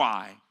know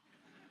why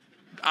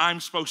I'm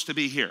supposed to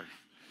be here?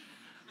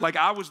 Like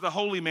I was the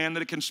holy man that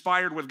had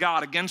conspired with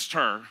God against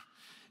her,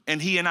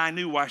 and he and I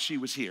knew why she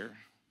was here.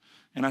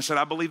 And I said,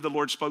 I believe the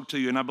Lord spoke to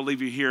you, and I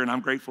believe you're here, and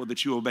I'm grateful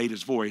that you obeyed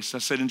his voice. I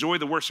said, enjoy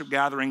the worship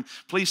gathering.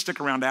 Please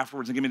stick around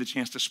afterwards and give me the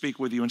chance to speak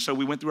with you. And so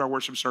we went through our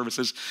worship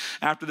services.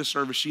 After the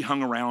service, she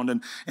hung around,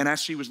 and as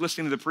she was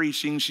listening to the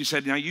preaching, she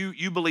said, now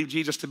you believe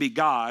Jesus to be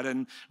God,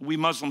 and we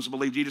Muslims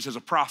believe Jesus as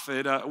a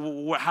prophet.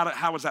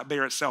 How does that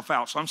bear itself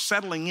out? So I'm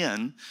settling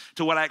in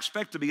to what I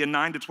expect to be a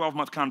 9 to 12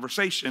 month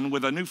conversation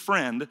with a new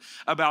friend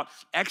about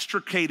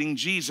extricating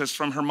Jesus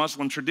from her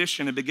Muslim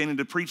tradition and beginning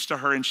to preach to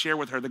her and share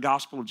with her the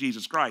gospel of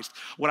Jesus Christ.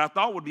 What I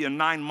thought would be a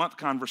 9-month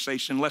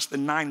conversation, less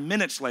than 9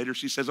 minutes later,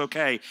 she says,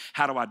 okay,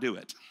 how do I do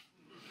it?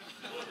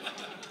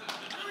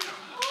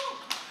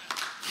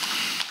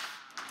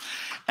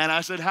 And I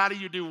said, how do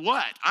you do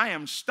what? I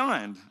am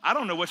stunned. I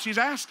don't know what she's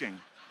asking.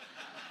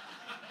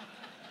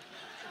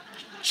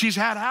 She's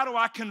had, how do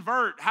I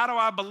convert? How do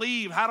I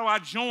believe? How do I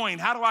join?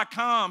 How do I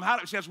come?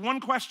 She has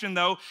one question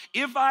though.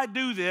 If I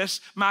do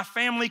this, my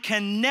family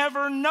can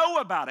never know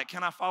about it.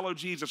 Can I follow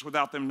Jesus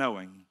without them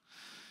knowing?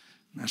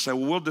 And I said,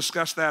 well, we'll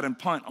discuss that and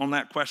punt on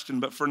that question,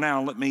 but for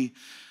now, let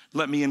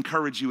me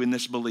encourage you in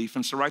this belief.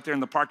 And so right there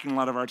in the parking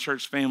lot of our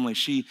church family,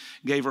 she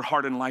gave her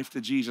heart and life to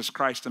Jesus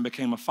Christ and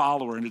became a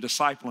follower and a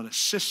disciple and a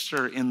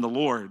sister in the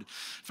Lord.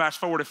 Fast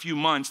forward a few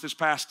months, this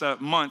past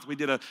month, we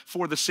did a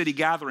For the City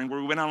gathering where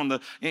we went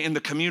out in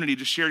the community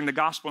just sharing the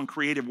gospel in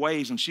creative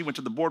ways. And she went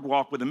to the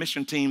boardwalk with a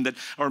mission team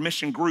or a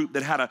mission group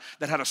that had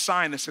a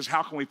sign that says,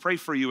 how can we pray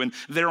for you? And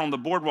there on the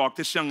boardwalk,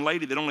 this young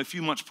lady that only a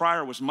few months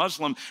prior was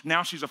Muslim,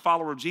 now she's a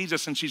follower of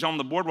Jesus, and she's on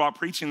the boardwalk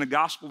preaching the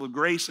gospel of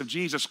grace of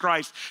Jesus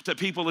Christ to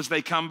people as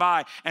they come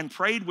by, and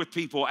prayed with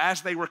people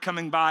as they were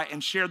coming by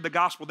and shared the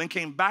gospel. Then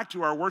came back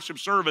to our worship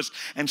service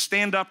and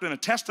stand up in a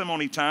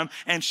testimony time,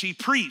 and she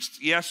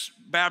preached. Yes,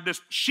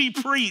 Baptist, she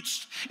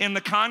preached in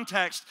the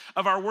context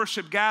of our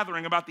worship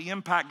gathering about the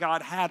impact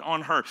God had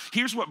on her.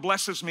 Here's what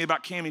blesses me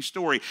about Cammie's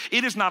story.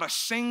 There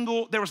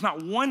was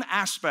not one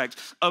aspect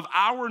of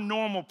our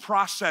normal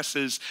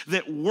processes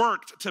that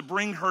worked to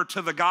bring her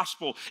to the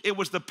gospel. It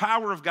was the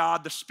power of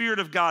God, the Spirit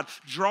of God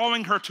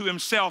drawing her to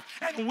himself,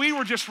 and we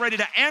were just ready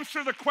to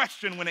answer the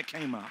question when it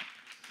came up.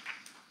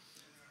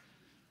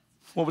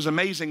 What was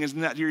amazing is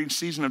in that during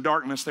season of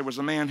darkness, there was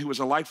a man who was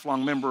a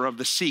lifelong member of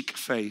the Sikh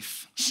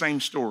faith. Same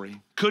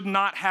story. Could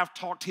not have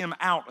talked him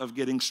out of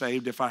getting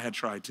saved if I had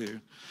tried to.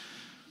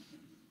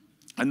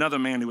 Another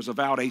man who was a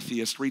avowed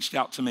atheist reached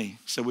out to me,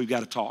 said, we've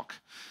got to talk.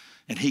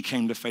 And he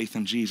came to faith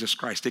in Jesus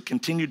Christ. It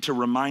continued to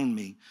remind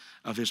me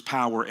of his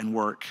power and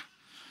work.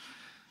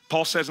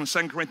 Paul says in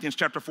 2 Corinthians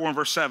chapter 4 and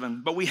verse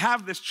 7, but we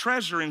have this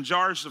treasure in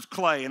jars of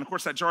clay. And of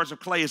course, that jars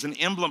of clay is an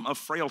emblem of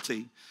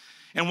frailty.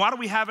 And why do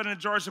we have it in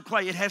jars of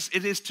clay?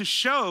 It is to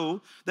show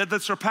that the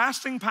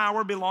surpassing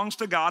power belongs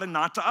to God and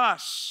not to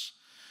us.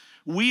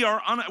 We are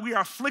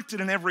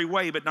afflicted in every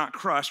way, but not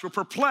crushed. We're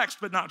perplexed,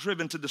 but not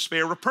driven to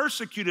despair. We're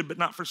persecuted, but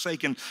not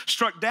forsaken.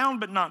 Struck down,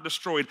 but not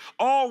destroyed.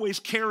 Always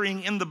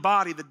carrying in the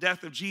body the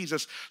death of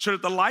Jesus, so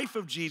that the life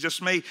of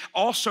Jesus may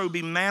also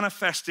be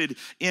manifested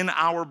in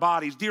our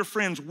bodies. Dear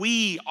friends,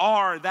 we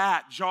are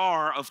that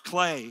jar of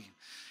clay.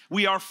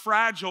 We are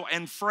fragile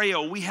and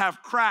frail. We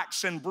have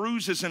cracks and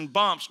bruises and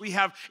bumps. We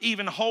have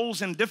even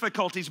holes and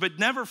difficulties, but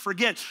never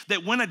forget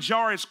that when a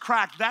jar is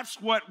cracked,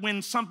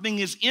 when something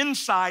is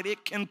inside,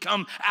 it can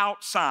come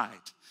outside.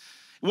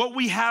 What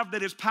we have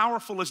that is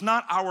powerful is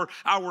not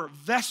our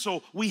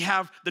vessel. We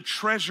have the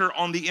treasure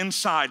on the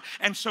inside.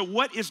 And so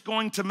what is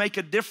going to make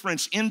a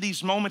difference in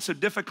these moments of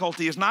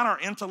difficulty is not our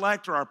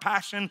intellect or our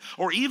passion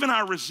or even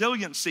our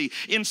resiliency.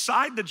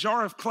 Inside the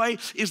jar of clay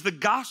is the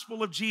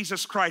gospel of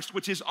Jesus Christ,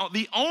 which is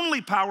the only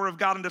power of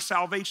God unto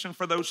salvation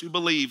for those who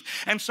believe.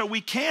 And so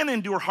we can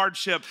endure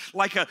hardship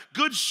like a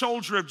good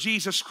soldier of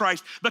Jesus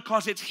Christ,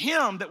 because it's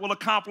him that will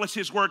accomplish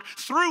his work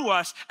through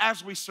us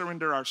as we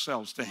surrender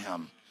ourselves to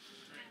him.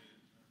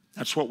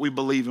 That's what we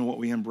believe and what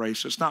we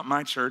embrace. It's not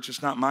my church,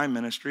 it's not my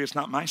ministry, it's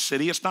not my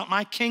city, it's not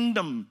my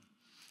kingdom.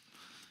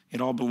 It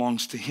all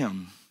belongs to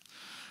him.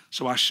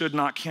 So I should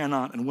not,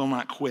 cannot, and will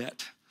not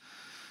quit.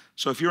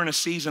 So if you're in a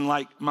season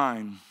like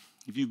mine,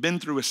 if you've been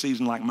through a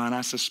season like mine,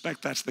 I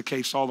suspect that's the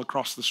case all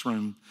across this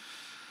room,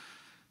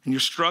 and you're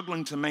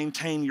struggling to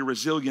maintain your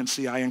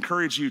resiliency, I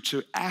encourage you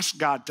to ask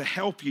God to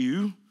help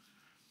you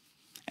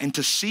and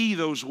to see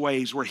those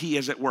ways where he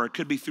is at work. It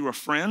could be through a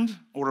friend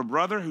or a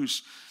brother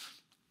who's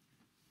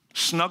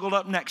snuggled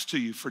up next to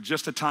you for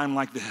just a time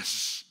like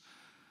this.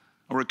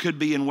 Or it could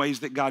be in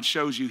ways that God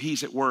shows you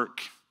he's at work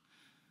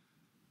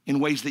in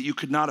ways that you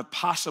could not have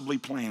possibly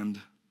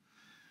planned.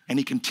 And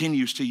he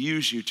continues to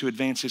use you to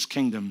advance his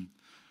kingdom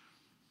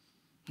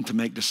and to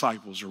make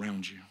disciples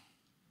around you.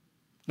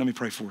 Let me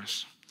pray for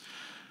us.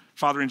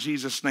 Father, in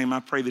Jesus' name, I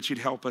pray that you'd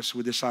help us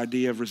with this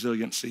idea of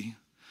resiliency.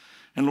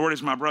 And Lord,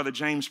 as my brother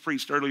James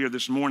preached earlier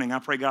this morning, I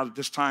pray, God, that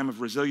this time of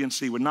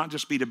resiliency would not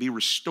just be to be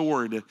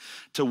restored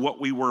to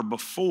what we were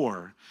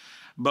before,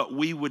 but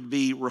we would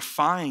be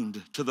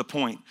refined to the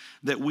point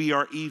that we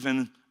are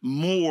even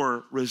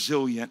more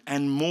resilient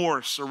and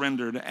more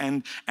surrendered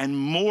and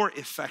more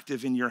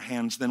effective in your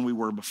hands than we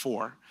were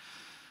before.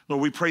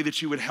 Lord, we pray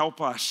that you would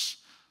help us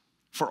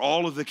for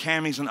all of the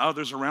Camis and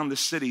others around the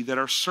city that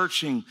are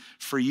searching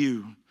for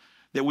you,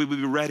 that we would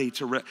be ready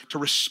to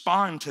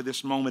respond to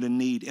this moment in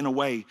need in a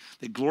way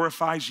that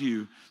glorifies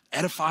you,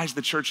 edifies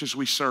the churches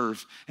we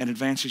serve, and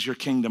advances your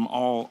kingdom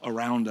all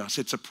around us.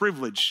 It's a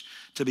privilege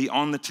to be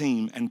on the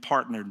team and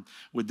partnered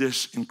with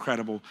this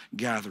incredible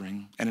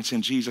gathering. And it's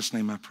in Jesus'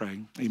 name I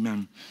pray.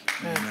 Amen.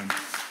 Amen.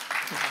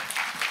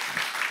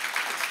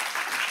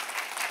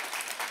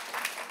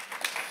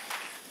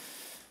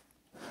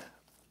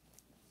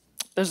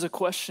 There's a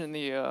question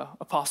the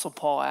Apostle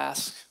Paul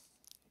asked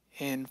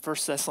in 1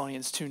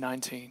 Thessalonians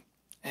 2:19.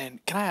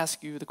 And can I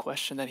ask you the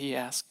question that he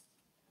asked?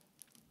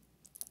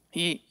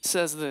 He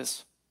says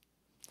this: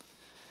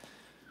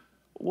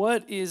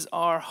 what is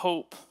our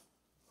hope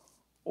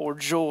or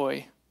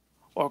joy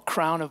or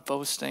crown of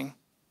boasting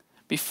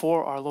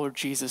before our Lord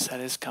Jesus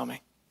at his coming?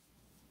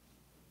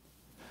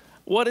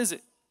 What is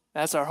it?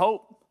 That's our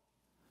hope,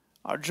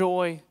 our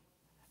joy,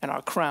 and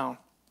our crown.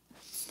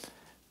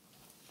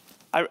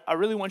 I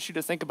really want you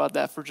to think about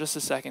that for just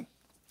a second.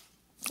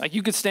 Like,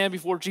 you could stand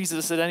before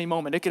Jesus at any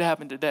moment. It could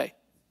happen today.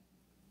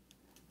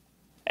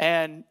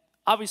 And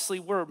obviously,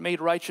 we're made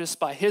righteous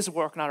by his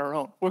work, not our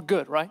own. We're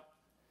good, right?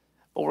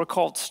 But we're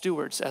called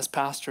stewards as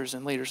pastors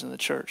and leaders in the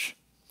church.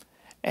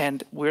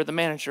 And we're the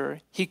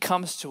manager. He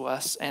comes to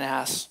us and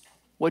asks,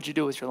 what'd you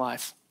do with your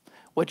life?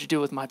 What'd you do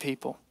with my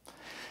people?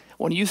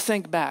 When you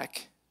think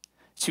back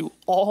to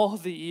all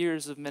the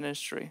years of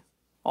ministry,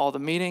 all the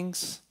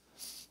meetings,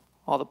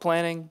 all the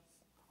planning,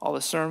 all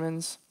the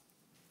sermons,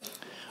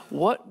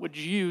 what would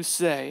you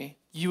say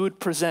you would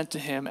present to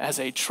him as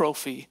a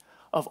trophy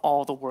of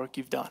all the work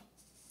you've done?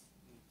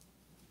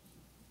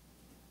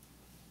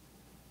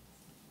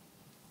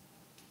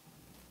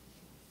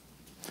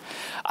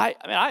 I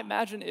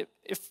imagine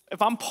if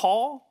I'm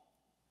Paul,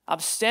 I'm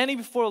standing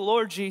before the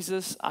Lord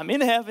Jesus, I'm in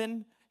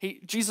heaven,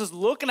 Jesus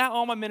looking at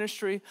all my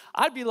ministry,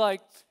 I'd be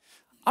like,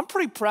 I'm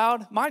pretty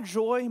proud, my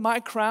joy, my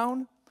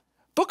crown.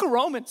 Book of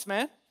Romans,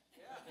 man.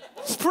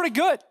 It's pretty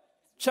good.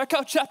 Check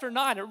out chapter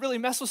 9. It really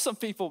messed with some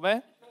people,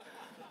 man.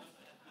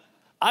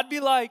 I'd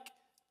be like,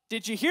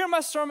 did you hear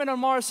my sermon on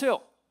Mars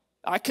Hill?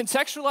 I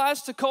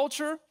contextualized to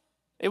culture.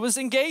 It was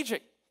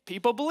engaging.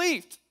 People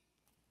believed.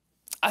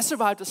 I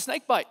survived a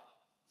snake bite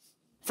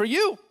for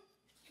you.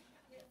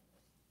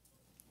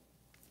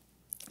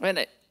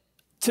 And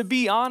to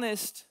be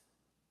honest,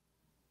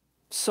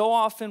 so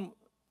often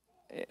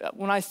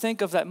when I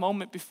think of that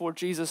moment before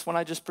Jesus, when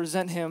I just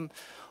present him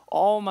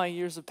all my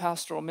years of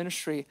pastoral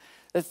ministry,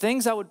 the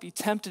things I would be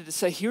tempted to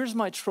say, here's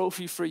my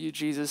trophy for you,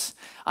 Jesus.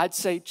 I'd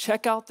say,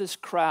 check out this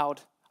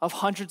crowd of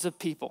hundreds of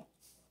people.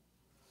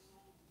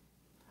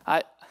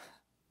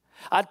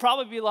 I'd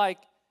probably be like,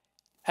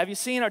 have you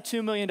seen our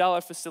 $2 million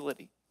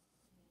facility?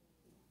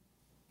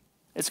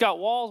 It's got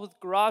walls with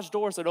garage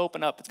doors that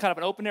open up. It's kind of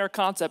an open air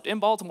concept in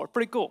Baltimore.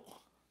 Pretty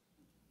cool.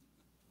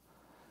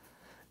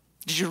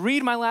 Did you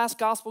read my last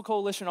Gospel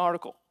Coalition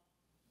article?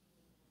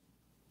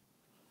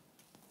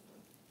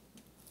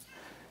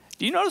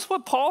 Do you notice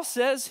what Paul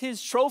says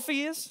his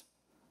trophy is?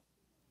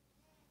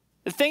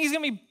 The thing he's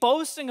going to be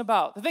boasting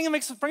about, the thing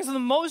that brings him the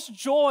most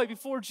joy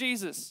before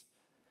Jesus.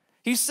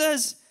 He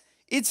says,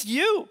 it's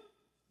you.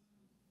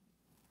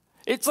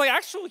 It's like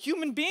actual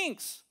human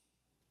beings.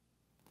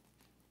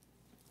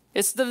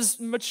 It's the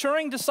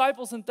maturing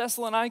disciples in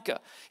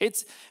Thessalonica.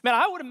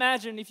 I would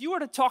imagine if you were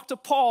to talk to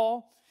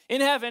Paul in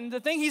heaven, the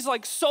thing he's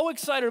like so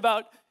excited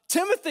about,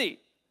 Timothy,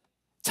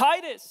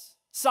 Titus,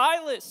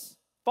 Silas,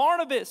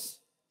 Barnabas,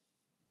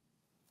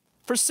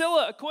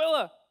 Priscilla,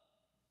 Aquila.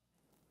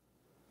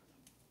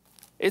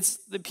 It's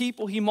the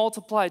people he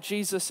multiplied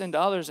Jesus into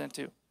others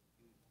into.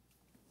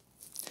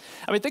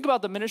 Think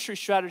about the ministry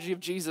strategy of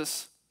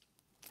Jesus.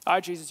 All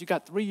right, Jesus, you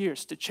got 3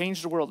 years to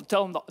change the world and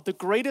tell them the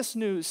greatest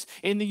news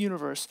in the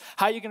universe.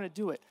 How are you going to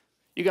do it?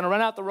 You're going to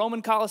run out the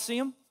Roman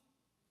Colosseum?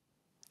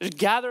 Just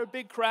gather a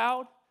big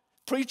crowd?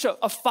 Preach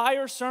a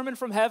fire sermon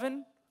from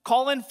heaven?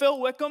 Call in Phil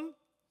Wickham?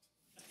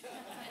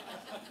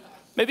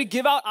 Maybe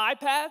give out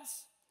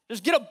iPads?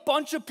 Just get a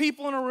bunch of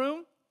people in a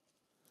room?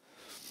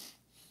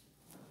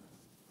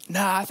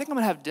 Nah, I think I'm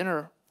going to have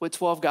dinner with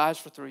 12 guys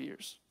for 3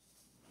 years.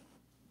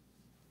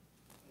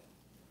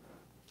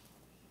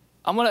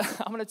 I'm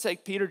gonna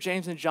take Peter,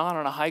 James, and John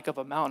on a hike up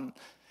a mountain,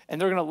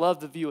 and they're gonna love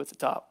the view at the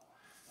top.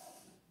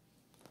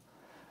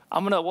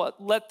 I'm gonna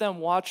let them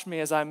watch me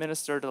as I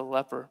minister to the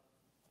leper.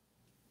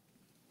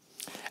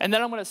 And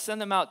then I'm gonna send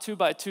them out 2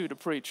 by 2 to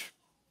preach.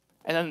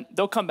 And then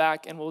they'll come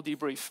back and we'll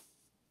debrief.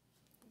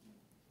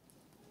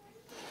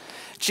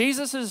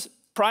 Jesus'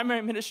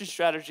 primary ministry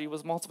strategy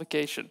was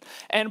multiplication.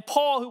 And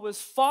Paul, who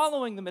was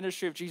following the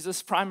ministry of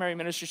Jesus' primary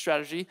ministry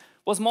strategy,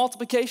 was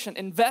multiplication,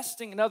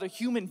 investing in other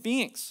human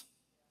beings.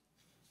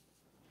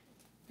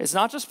 It's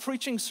not just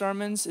preaching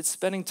sermons, it's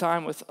spending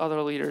time with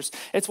other leaders.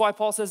 It's why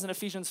Paul says in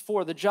Ephesians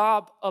 4, the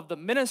job of the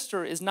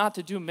minister is not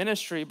to do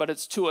ministry, but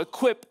it's to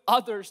equip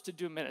others to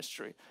do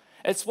ministry.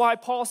 It's why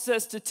Paul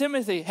says to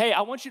Timothy, hey,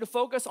 I want you to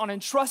focus on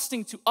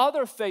entrusting to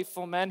other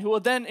faithful men who will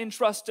then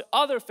entrust to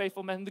other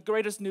faithful men the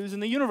greatest news in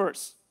the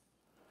universe.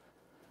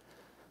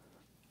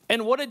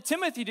 And what did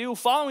Timothy do?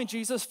 Following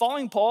Jesus,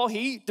 following Paul,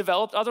 he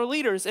developed other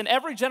leaders. And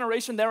every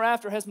generation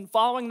thereafter has been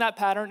following that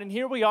pattern. And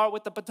here we are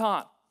with the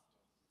baton.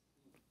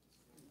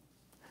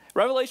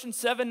 Revelation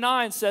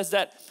 7:9 says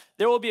that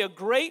there will be a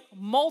great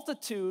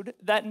multitude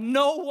that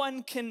no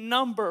one can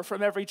number,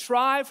 from every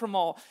tribe, from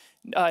all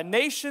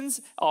nations,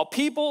 all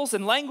peoples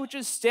and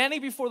languages,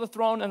 standing before the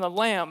throne and the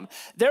Lamb.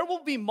 There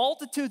will be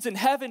multitudes in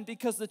heaven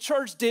because the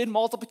church did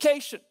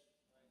multiplication.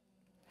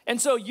 And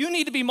so you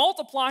need to be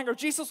multiplying, or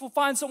Jesus will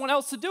find someone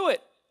else to do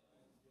it.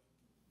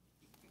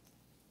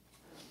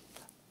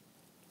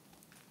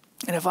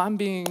 And if I'm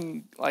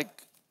being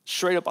like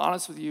straight up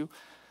honest with you,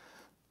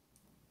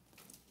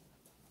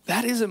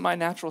 that isn't my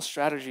natural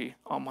strategy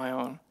on my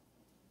own.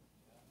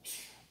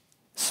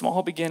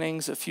 Small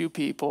beginnings, a few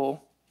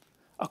people,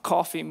 a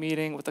coffee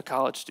meeting with a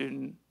college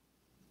student,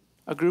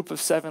 a group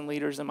of 7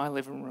 leaders in my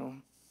living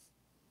room.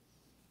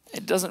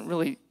 It doesn't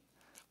really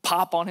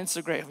pop on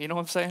Instagram, you know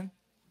what I'm saying?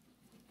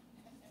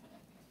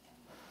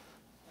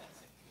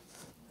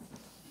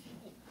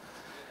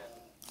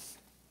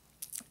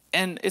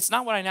 And it's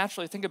not what I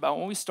naturally think about.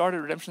 When we started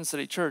Redemption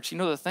City Church, you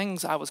know, the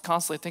things I was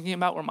constantly thinking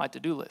about were my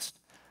to-do list.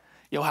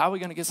 Yo, how are we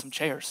gonna get some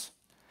chairs?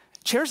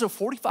 Chairs are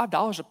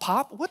 $45 a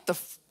pop? What the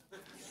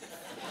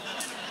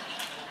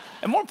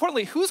And more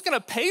importantly, who's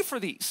gonna pay for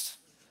these?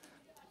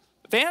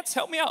 Vance,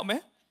 help me out,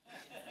 man.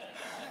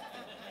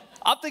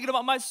 I'm thinking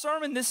about my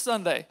sermon this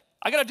Sunday.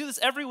 I gotta do this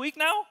every week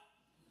now?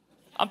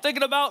 I'm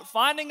thinking about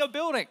finding a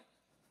building.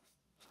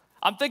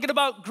 I'm thinking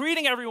about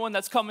greeting everyone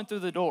that's coming through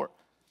the door.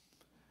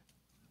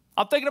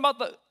 I'm thinking about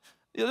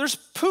there's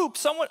poop,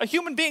 a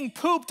human being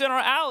pooped in our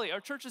alley, our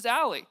church's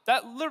alley.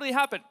 That literally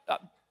happened.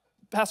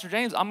 Pastor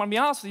James, I'm gonna be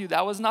honest with you,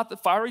 that was not the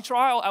fiery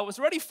trial I was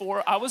ready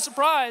for. I was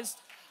surprised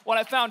when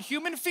I found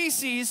human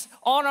feces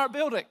on our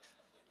building.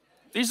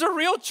 These are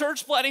real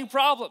church planting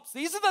problems.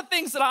 These are the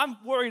things that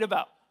I'm worried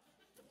about.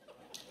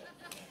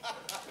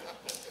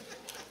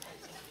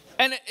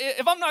 And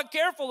if I'm not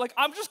careful, like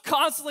I'm just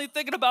constantly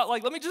thinking about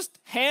like, let me just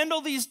handle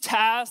these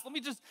tasks. Let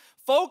me just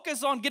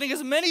focus on getting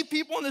as many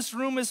people in this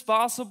room as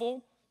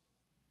possible.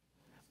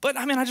 But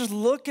I mean, I just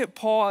look at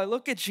Paul, I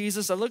look at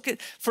Jesus, I look at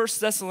 1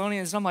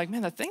 Thessalonians, and I'm like,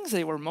 man, the things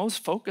they were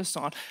most focused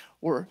on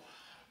were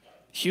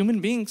human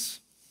beings,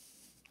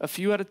 a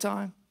few at a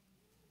time.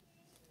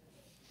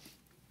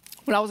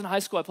 When I was in high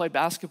school, I played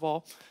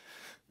basketball.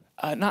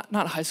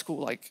 Not high school,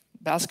 like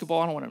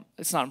basketball, I don't want to,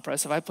 it's not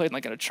impressive. I played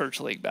like in a church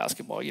league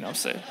basketball, you know what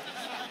I'm saying?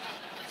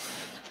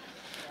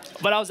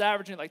 But I was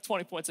averaging like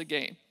 20 points a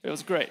game. It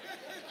was great.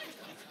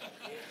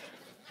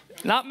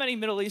 Not many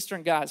Middle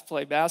Eastern guys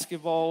play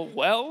basketball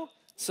well,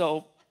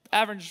 so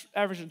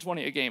averaging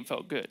 20 a game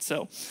felt good.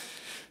 So,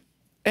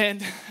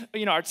 and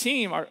you know, our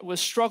team was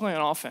struggling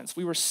on offense.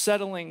 We were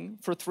settling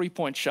for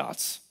 3-point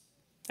shots,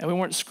 and we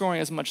weren't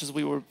scoring as much as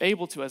we were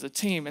able to as a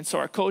team. And so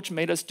our coach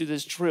made us do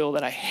this drill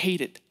that I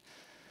hated.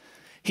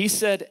 He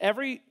said,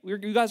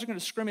 you guys are going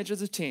to scrimmage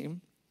as a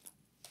team.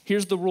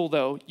 Here's the rule,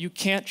 though. You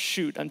can't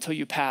shoot until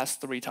you pass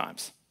 3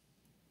 times.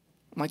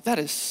 I'm like, that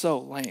is so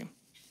lame.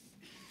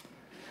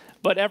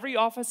 But every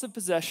offensive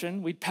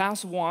possession, we'd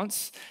pass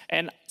once,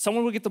 and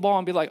someone would get the ball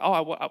and be like,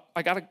 oh,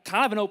 I got a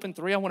kind of an open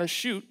 3. I want to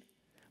shoot.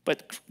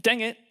 But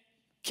dang it,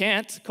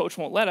 can't. Coach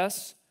won't let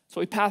us. So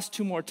we passed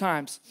 2 more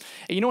times.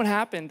 And you know what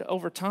happened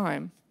over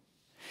time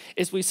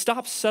is we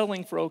stopped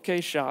settling for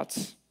okay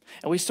shots,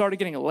 and we started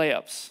getting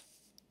layups.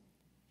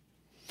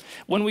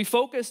 When we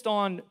focused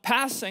on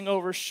passing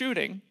over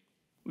shooting,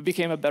 we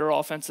became a better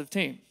offensive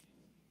team.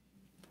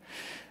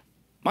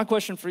 My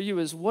question for you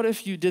is, what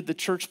if you did the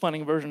church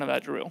planting version of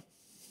that drill?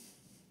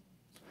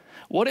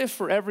 What if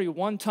for every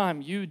one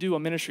time you do a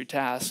ministry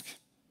task,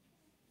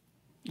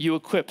 you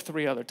equip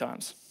 3 other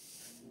times?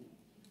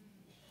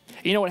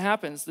 You know what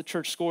happens? The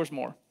church scores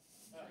more.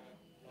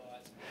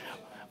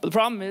 But the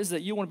problem is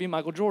that you want to be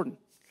Michael Jordan.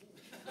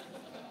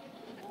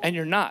 And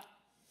you're not.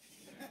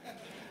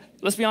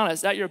 Let's be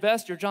honest, at your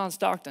best, you're John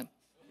Stockton.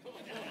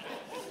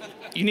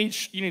 You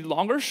need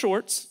longer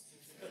shorts,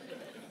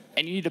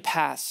 and you need to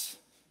pass.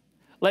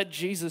 Let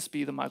Jesus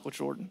be the Michael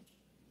Jordan.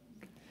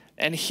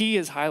 And he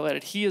is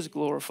highlighted, he is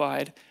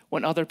glorified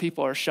when other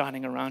people are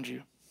shining around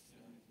you.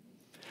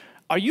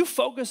 Are you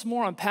focused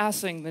more on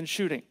passing than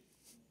shooting?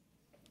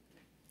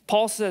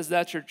 Paul says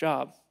that's your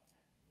job.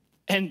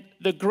 And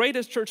the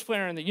greatest church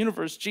planner in the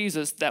universe,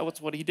 Jesus, that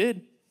was what he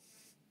did.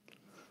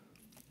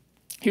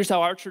 Here's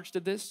how our church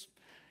did this.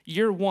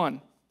 Year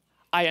 1,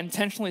 I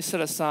intentionally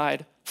set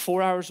aside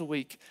 4 hours a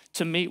week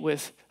to meet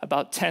with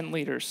about 10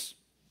 leaders.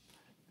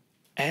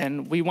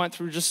 And we went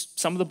through just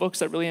some of the books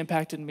that really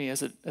impacted me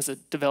as a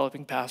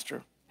developing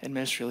pastor and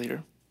ministry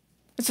leader.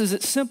 It's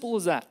as simple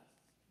as that.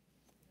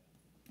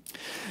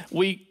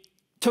 We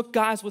took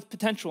guys with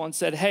potential and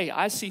said, hey,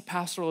 I see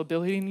pastoral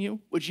ability in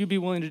you. Would you be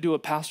willing to do a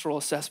pastoral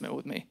assessment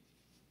with me?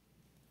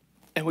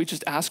 And we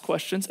just asked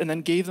questions and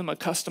then gave them a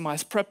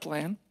customized prep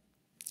plan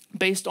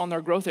based on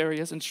their growth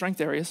areas and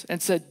strength areas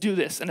and said, do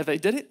this. And if they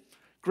did it,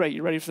 great,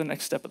 you're ready for the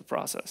next step of the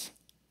process.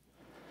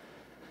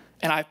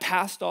 And I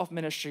passed off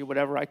ministry,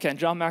 whatever I can.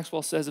 John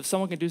Maxwell says, if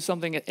someone can do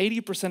something at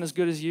 80% as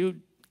good as you,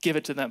 give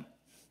it to them.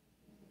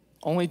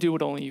 Only do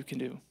what only you can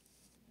do.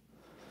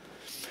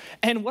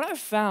 And what I've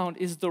found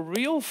is the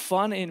real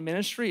fun in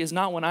ministry is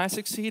not when I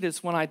succeed,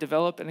 it's when I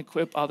develop and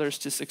equip others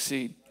to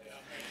succeed.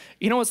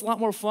 You know, it's a lot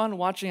more fun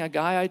watching a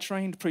guy I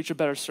trained preach a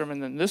better sermon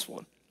than this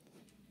one.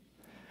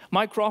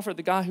 Mike Crawford,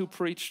 the guy who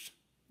preached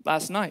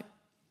last night,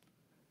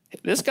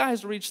 this guy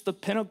has reached the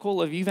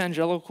pinnacle of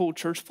evangelical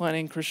church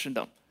planting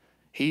Christendom.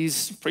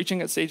 He's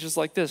preaching at stages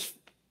like this.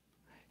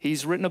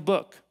 He's written a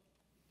book.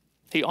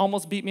 He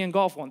almost beat me in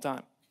golf one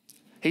time.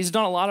 He's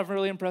done a lot of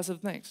really impressive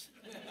things.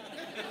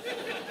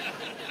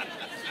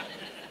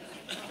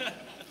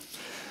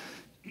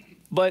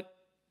 But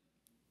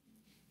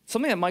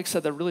something that Mike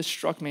said that really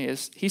struck me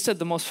is he said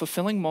the most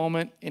fulfilling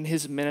moment in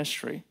his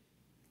ministry,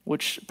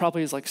 which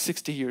probably is like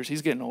 60 years.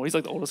 He's getting old. He's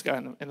like the oldest guy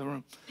in the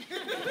room.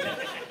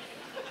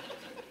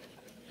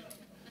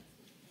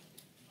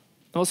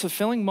 The most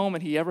fulfilling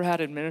moment he ever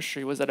had in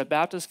ministry was at a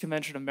Baptist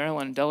Convention of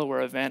Maryland and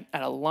Delaware event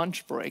at a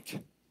lunch break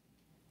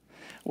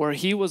where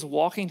he was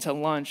walking to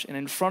lunch, and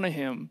in front of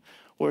him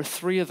were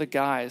three of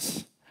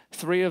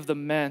the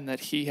men that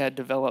he had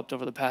developed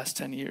over the past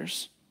 10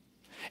 years.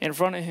 In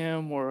front of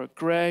him were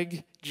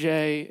Greg,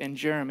 Jay, and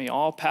Jeremy,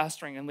 all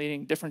pastoring and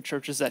leading different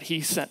churches that he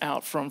sent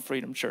out from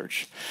Freedom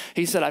Church.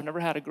 He said, I've never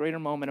had a greater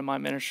moment in my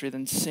ministry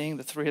than seeing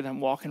the three of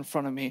them walk in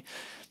front of me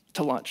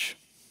to lunch.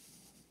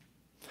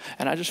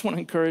 And I just want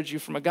to encourage you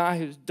from a guy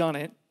who's done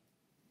it,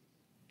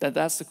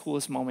 that's the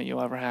coolest moment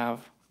you'll ever have.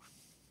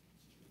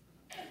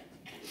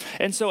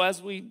 And so as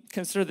we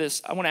consider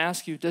this, I want to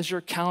ask you, does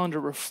your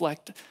calendar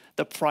reflect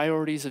the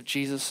priorities of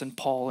Jesus and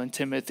Paul and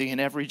Timothy and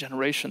every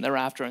generation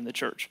thereafter in the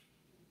church?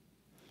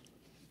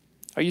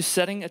 Are you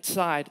setting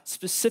aside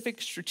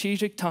specific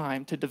strategic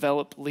time to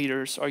develop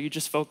leaders? Or are you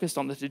just focused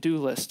on the to-do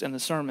list and the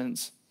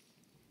sermons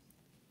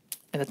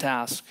and the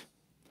task?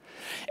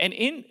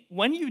 And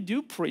when you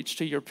do preach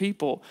to your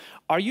people,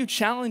 are you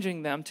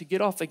challenging them to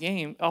get off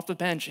the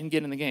bench and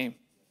get in the game?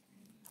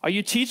 Are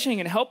you teaching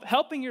and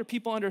helping your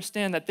people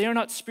understand that they are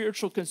not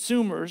spiritual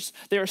consumers,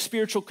 they are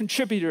spiritual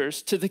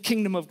contributors to the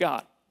kingdom of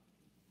God?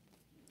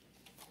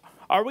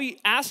 Are we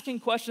asking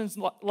questions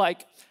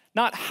like,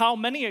 not how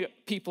many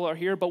people are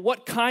here, but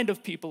what kind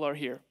of people are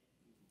here?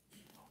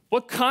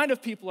 What kind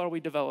of people are we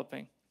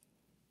developing?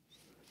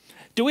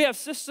 Do we have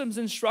systems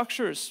and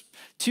structures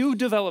to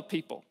develop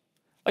people?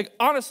 Like,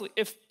 honestly,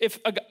 if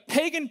a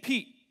pagan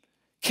Pete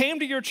came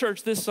to your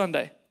church this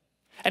Sunday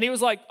and he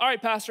was like, all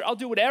right, Pastor, I'll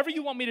do whatever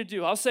you want me to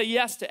do. I'll say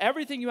yes to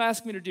everything you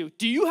ask me to do.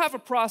 Do you have a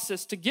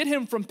process to get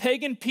him from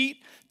pagan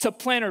Pete to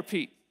planner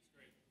Pete?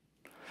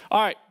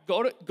 All right,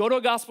 go to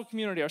a gospel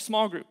community, our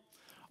small group.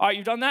 All right,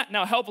 you've done that?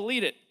 Now help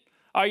lead it.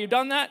 All right, you've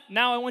done that?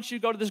 Now I want you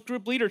to go to this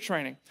group leader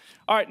training.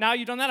 All right, now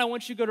you've done that? I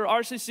want you to go to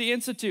RCC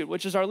Institute,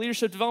 which is our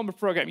leadership development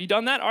program. You've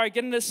done that? All right,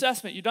 get an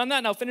assessment. You've done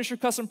that? Now finish your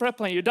custom prep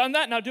plan. You've done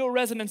that? Now do a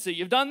residency.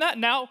 You've done that?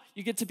 Now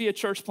you get to be a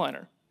church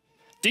planner.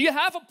 Do you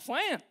have a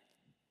plan?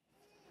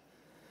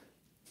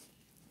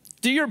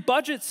 Do your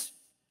budgets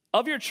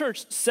of your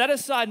church set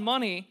aside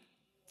money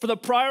for the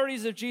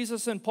priorities of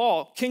Jesus and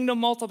Paul, kingdom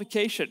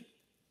multiplication?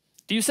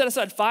 Do you set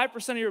aside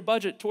 5% of your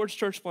budget towards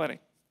church planning?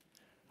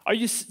 Are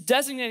you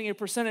designating a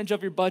percentage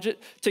of your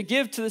budget to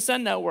give to the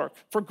Send Network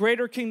for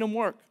greater kingdom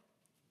work?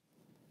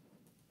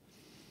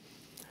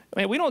 I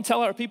mean, we don't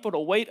tell our people to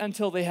wait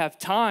until they have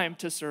time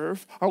to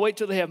serve or wait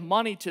till they have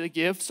money to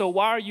give. So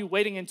why are you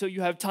waiting until you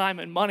have time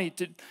and money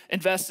to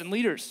invest in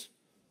leaders?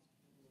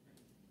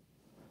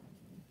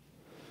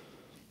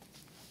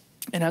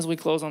 And as we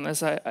close on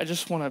this, I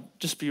just want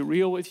to be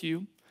real with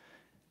you.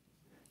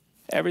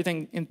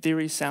 Everything in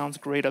theory sounds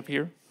great up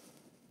here,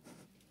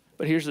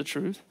 but here's the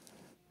truth.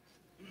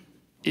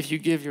 If you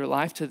give your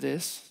life to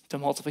this, to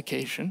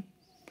multiplication,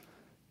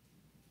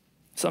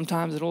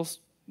 sometimes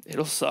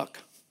it'll suck.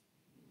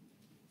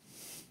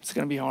 It's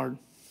going to be hard.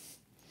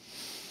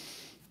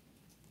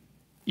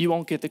 You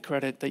won't get the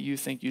credit that you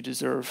think you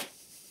deserve.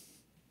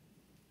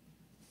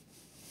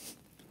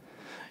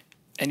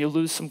 And you'll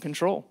lose some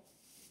control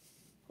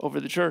over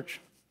the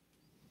church.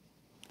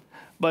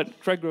 But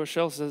Craig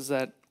Groeschel says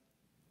that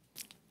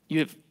you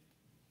have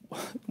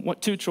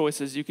two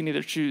choices. You can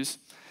either choose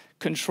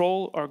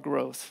control or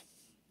growth.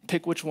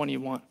 Pick which one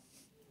you want.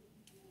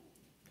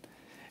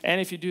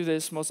 And if you do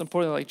this, most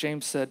importantly, like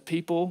James said,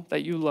 people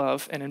that you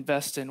love and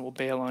invest in will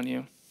bail on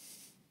you.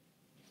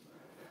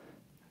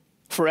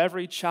 For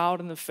every child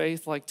in the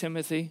faith like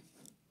Timothy,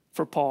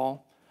 for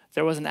Paul,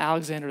 there was an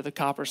Alexander the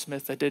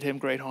coppersmith that did him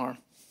great harm.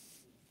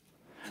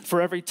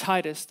 For every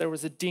Titus, there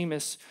was a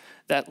Demas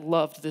that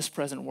loved this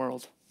present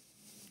world.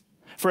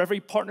 For every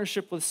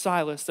partnership with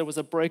Silas, there was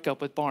a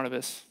breakup with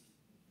Barnabas.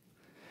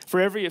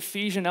 For every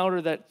Ephesian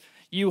elder that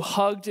you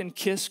hugged and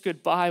kissed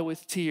goodbye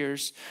with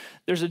tears,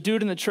 there's a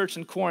dude in the church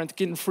in Corinth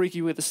getting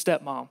freaky with a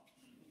stepmom.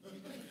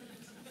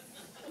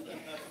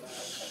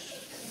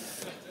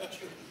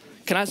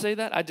 Can I say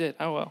that? I did.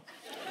 I will.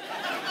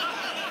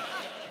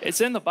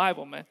 It's in the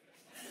Bible, man.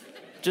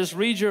 Just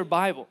read your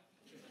Bible.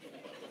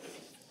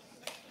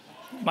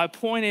 My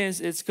point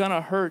is, it's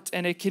gonna hurt,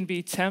 and it can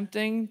be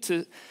tempting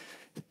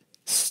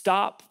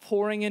Stop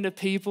pouring into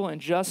people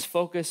and just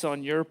focus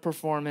on your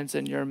performance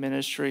and your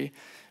ministry,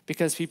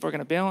 because people are going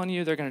to bail on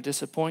you. They're going to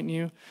disappoint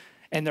you.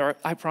 And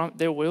I promise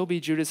there will be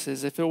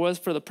Judases. If it was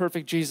for the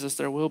perfect Jesus,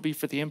 there will be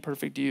for the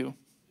imperfect you.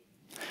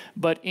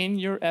 But in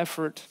your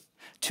effort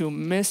to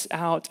miss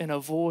out and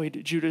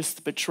avoid Judas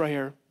the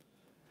betrayer,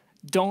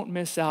 don't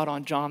miss out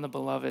on John the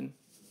beloved.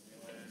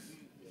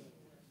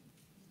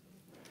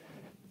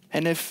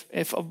 And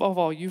if above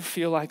all you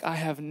feel like I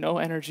have no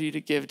energy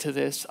to give to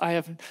this, I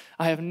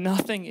have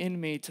nothing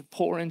in me to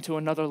pour into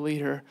another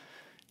leader,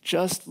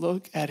 just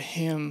look at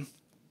him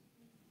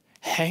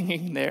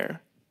hanging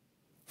there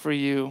for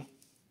you.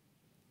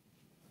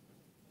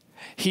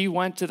 He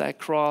went to that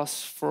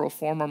cross for a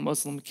former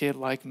Muslim kid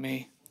like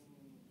me.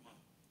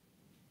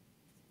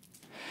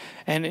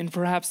 And in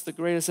perhaps the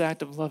greatest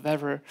act of love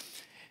ever,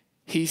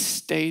 he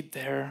stayed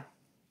there.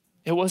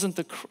 It wasn't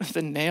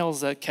the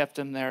nails that kept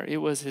him there. It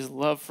was his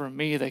love for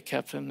me that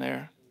kept him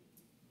there.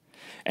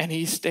 And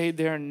he stayed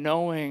there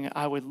knowing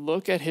I would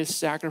look at his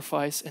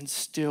sacrifice and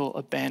still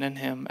abandon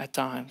him at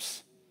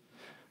times.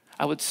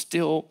 I would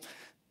still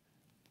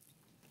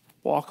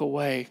walk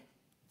away.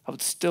 I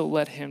would still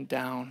let him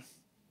down.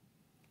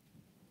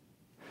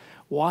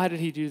 Why did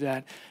he do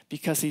that?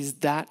 Because he's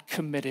that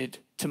committed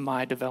to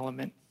my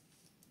development.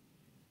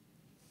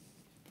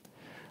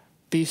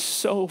 Be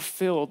so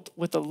filled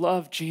with the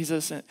love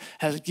Jesus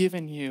has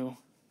given you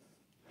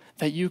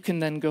that you can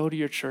then go to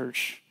your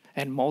church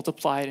and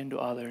multiply it into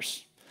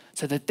others,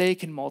 so that they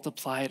can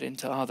multiply it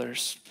into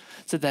others,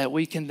 so that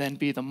we can then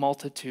be the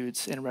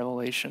multitudes in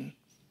Revelation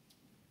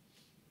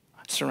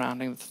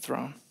surrounding the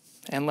throne.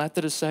 And let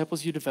the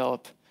disciples you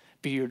develop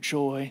be your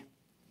joy,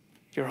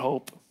 your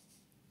hope,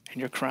 and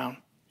your crown.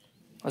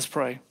 Let's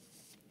pray.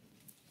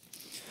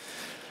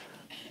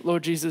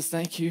 Lord Jesus,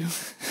 thank you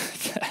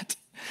that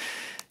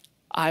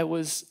I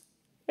was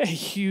a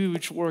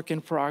huge work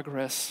in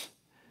progress,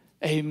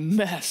 a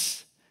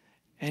mess,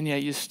 and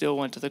yet you still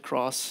went to the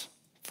cross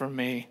for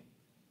me.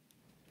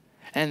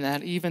 And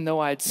that even though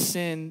I'd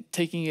sinned,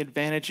 taking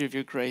advantage of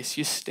your grace,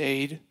 you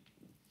stayed.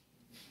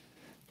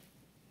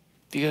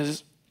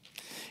 Because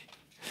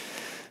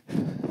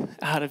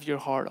out of your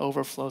heart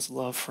overflows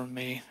love for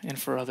me and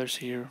for others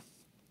here.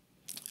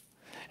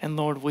 And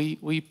Lord,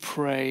 we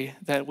pray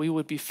that we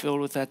would be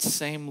filled with that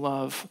same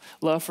love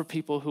for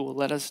people who will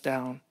let us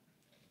down,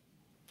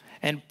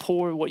 and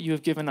pour what you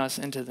have given us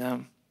into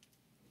them.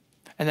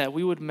 And that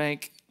we would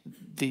make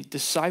the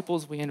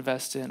disciples we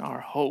invest in our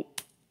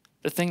hope,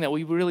 the thing that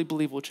we really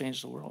believe will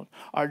change the world,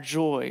 our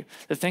joy,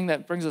 the thing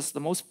that brings us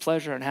the most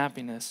pleasure and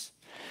happiness,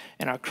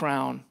 and our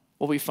crown,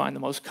 what we find the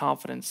most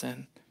confidence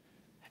in.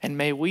 And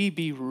may we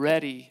be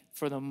ready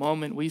for the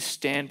moment we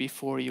stand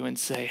before you and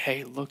say,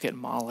 hey, look at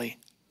Molly,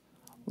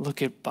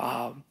 look at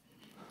Bob,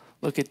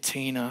 look at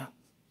Tina,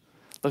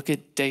 look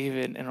at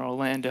David and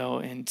Orlando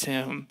and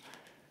Tim.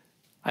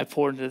 I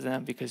poured into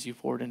them because you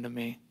poured into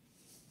me.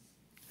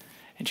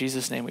 In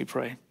Jesus' name we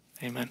pray.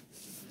 Amen.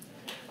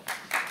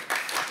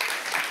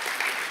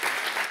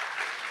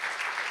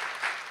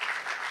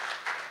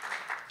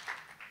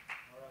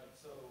 All right,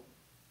 so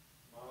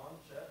on,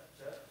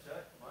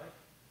 check, Mike.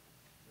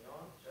 We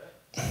on,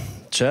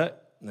 check. Check,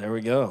 there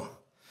we go.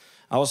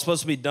 I was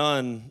supposed to be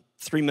done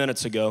 3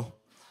 minutes ago.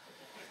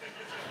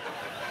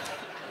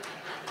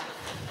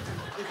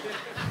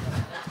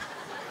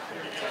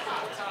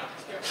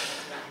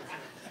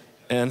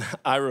 And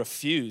I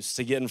refuse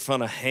to get in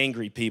front of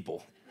hangry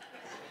people.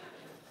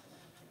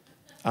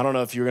 I don't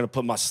know if you're going to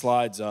put my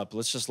slides up.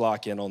 Let's just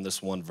lock in on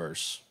this one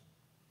verse.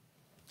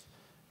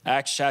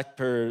 Acts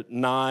chapter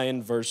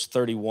 9, verse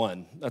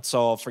 31. That's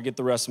all. Forget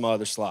the rest of my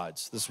other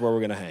slides. This is where we're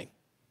going to hang.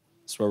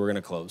 This is where we're going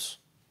to close.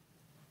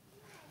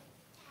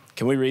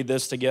 Can we read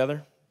this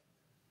together?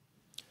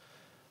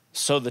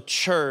 So the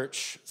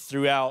church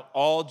throughout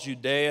all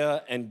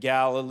Judea and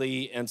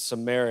Galilee and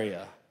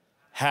Samaria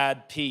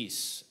had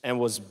peace and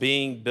was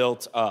being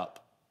built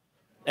up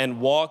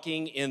and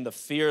walking in the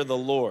fear of the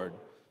Lord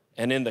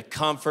and in the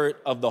comfort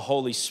of the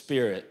Holy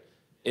Spirit,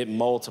 it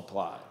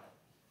multiplied.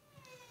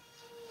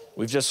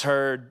 We've just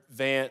heard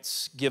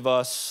Vance give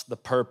us the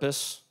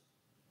purpose.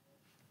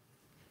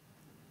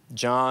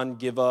 John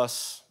give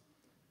us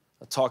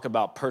a talk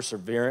about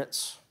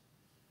perseverance.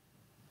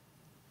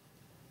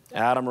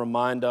 Adam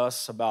remind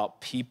us about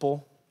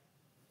people.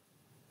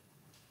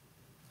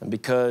 And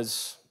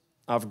because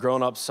I've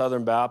grown up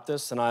Southern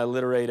Baptist and I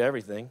alliterate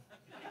everything.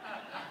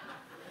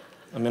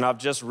 I mean, I've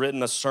just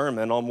written a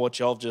sermon on what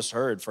y'all just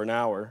heard for an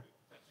hour.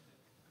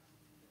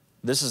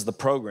 This is the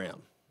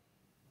program.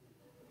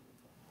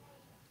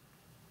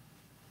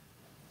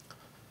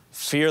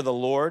 Fear the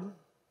Lord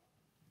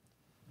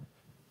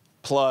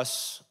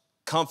plus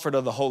comfort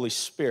of the Holy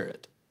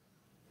Spirit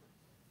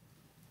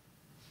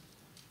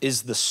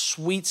is the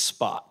sweet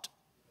spot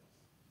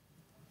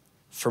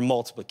for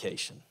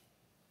multiplication.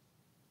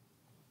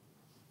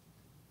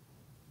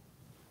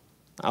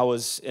 I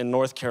was in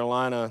North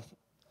Carolina.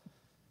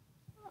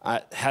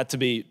 I had to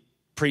be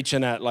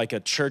preaching at like a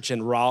church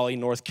in Raleigh,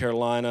 North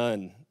Carolina,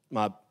 and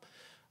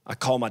I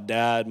call my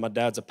dad. My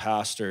dad's a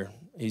pastor.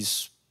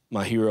 He's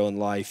my hero in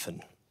life.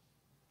 And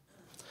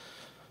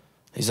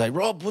he's like,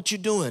 Rob, what you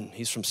doing?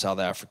 He's from South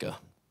Africa.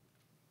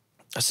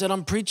 I said,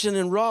 I'm preaching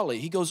in Raleigh.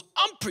 He goes,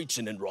 I'm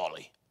preaching in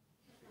Raleigh.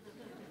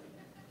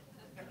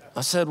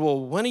 I said,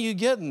 well, when are you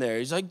getting there?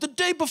 He's like, the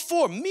day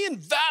before, me and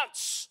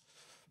Vance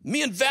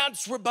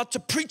were about to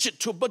preach it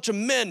to a bunch of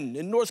men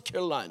in North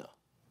Carolina.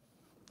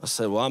 I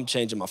said, well, I'm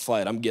changing my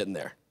flight. I'm getting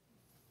there.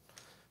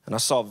 And I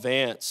saw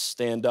Vance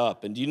stand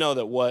up. And do you know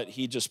that what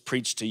he just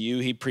preached to you,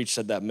 he preached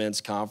at that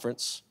men's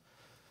conference,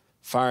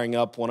 firing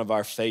up one of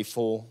our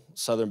faithful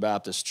Southern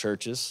Baptist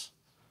churches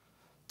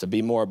to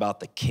be more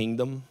about the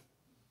kingdom.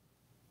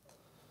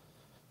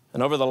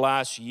 And over the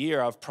last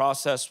year, I've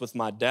processed with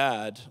my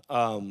dad,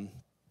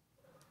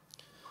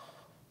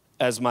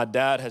 as my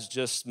dad has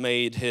just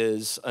made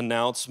his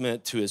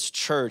announcement to his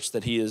church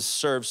that he has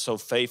served so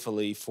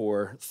faithfully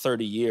for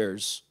 30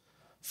 years,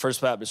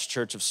 First Baptist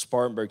Church of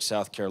Spartanburg,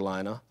 South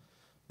Carolina,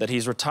 that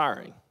he's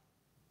retiring.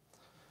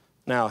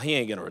 Now, he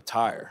ain't gonna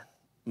retire.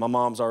 My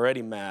mom's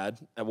already mad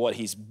at what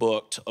he's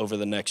booked over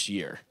the next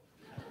year.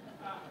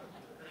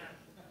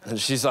 And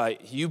she's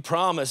like, you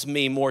promised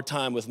me more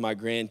time with my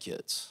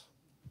grandkids.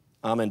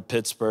 I'm in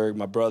Pittsburgh,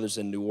 my brother's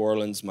in New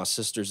Orleans, my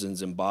sister's in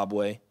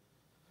Zimbabwe.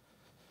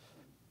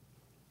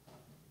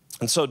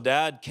 And so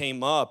Dad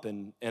came up,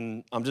 and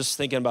I'm just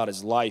thinking about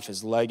his life,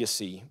 his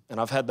legacy. And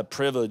I've had the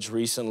privilege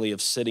recently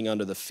of sitting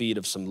under the feet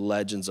of some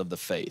legends of the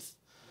faith.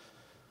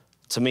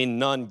 To me,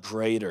 none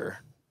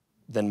greater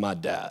than my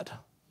dad.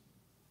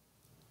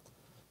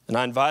 And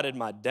I invited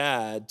my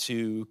dad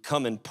to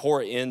come and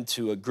pour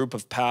into a group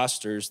of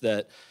pastors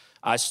that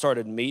I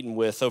started meeting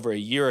with over a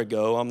year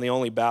ago. I'm the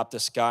only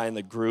Baptist guy in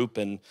the group,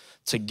 and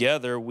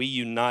together we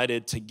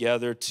united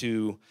together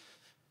to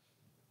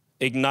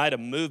ignite a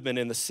movement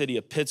in the city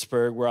of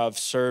Pittsburgh, where I've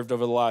served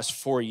over the last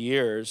 4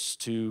 years,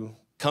 to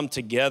come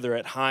together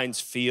at Heinz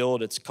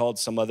Field. It's called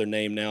some other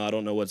name now. I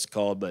don't know what it's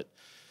called, but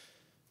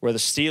where the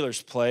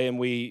Steelers play. And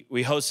we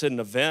hosted an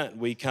event.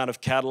 We kind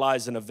of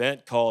catalyzed an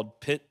event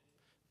called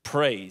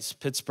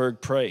Pittsburgh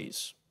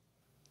Praise.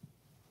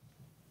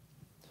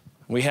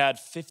 We had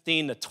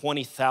 15 to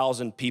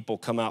 20,000 people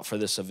come out for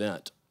this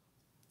event,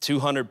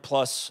 200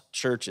 plus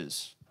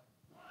churches.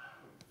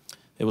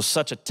 It was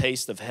such a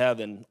taste of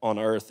heaven on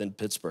earth in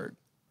Pittsburgh.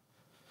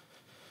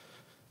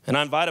 And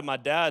I invited my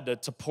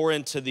dad to pour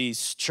into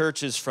these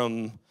churches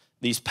from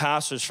these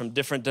pastors from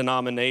different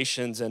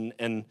denominations.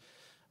 And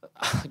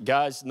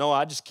guys, no,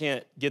 I just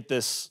can't get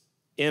this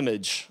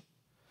image.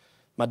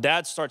 My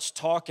dad starts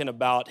talking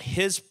about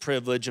his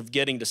privilege of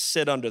getting to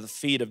sit under the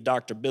feet of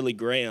Dr. Billy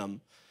Graham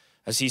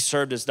as he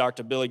served as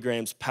Dr. Billy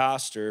Graham's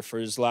pastor for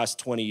his last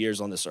 20 years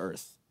on this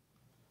earth.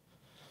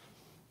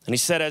 And he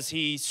said as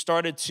he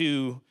started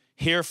to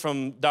hear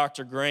from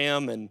Dr.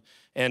 Graham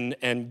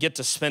and get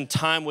to spend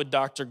time with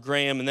Dr.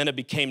 Graham, and then it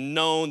became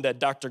known that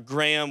Dr.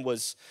 Graham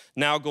was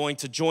now going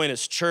to join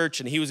his church,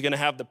 and he was going to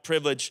have the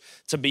privilege.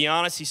 To be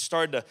honest, he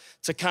started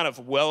to kind of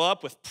well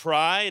up with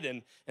pride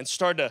and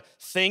started to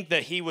think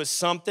that he was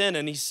something.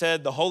 And he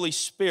said the Holy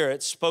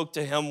Spirit spoke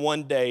to him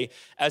one day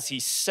as he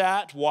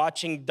sat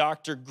watching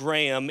Dr.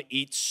 Graham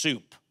eat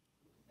soup.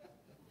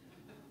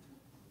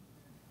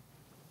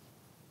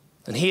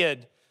 And he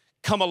had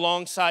come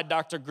alongside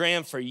Dr.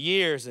 Graham for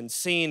years and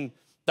seen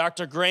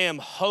Dr. Graham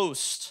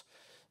host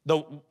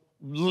the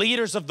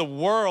leaders of the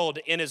world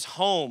in his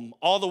home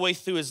all the way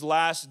through his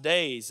last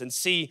days, and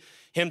see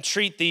him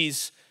treat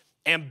these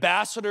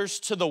ambassadors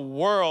to the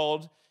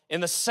world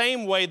in the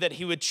same way that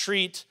he would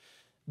treat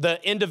the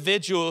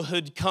individual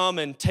who'd come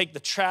and take the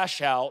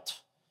trash out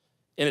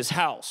in his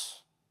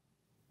house.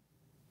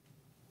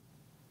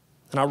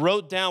 And I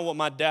wrote down what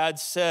my dad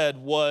said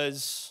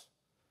was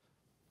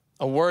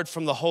a word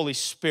from the Holy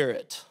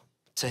Spirit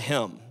to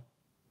him.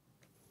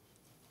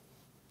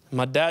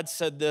 My dad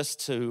said this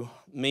to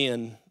me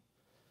and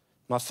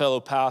my fellow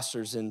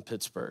pastors in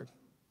Pittsburgh.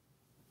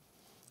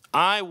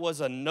 I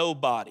was a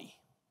nobody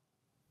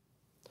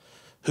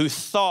who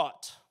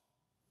thought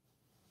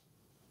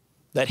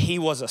that he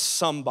was a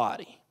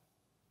somebody.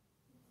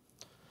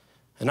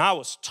 And I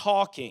was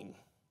talking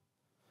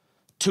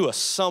to a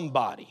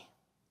somebody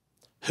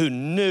who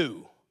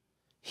knew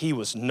he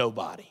was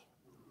nobody.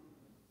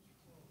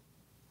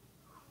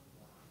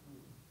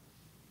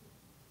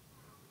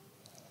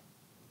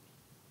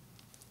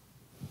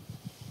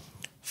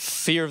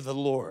 Fear of the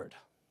Lord.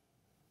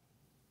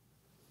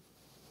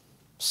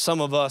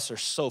 Some of us are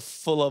so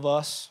full of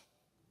us.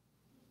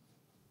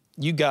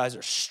 You guys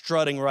are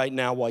strutting right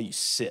now while you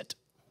sit.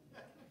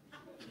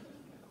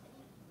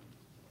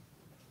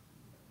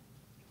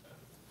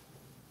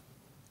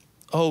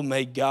 Oh,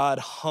 may God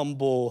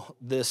humble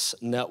this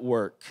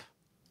network.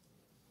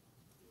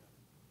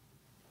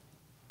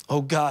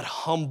 Oh, God,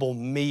 humble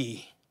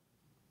me.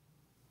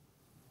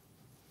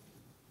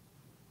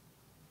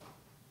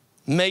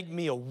 Make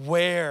me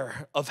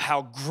aware of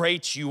how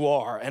great you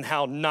are and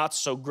how not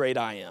so great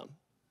I am.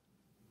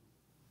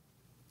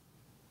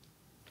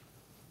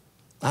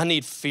 I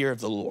need fear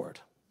of the Lord.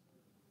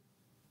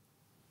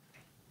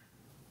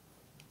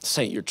 This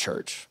ain't your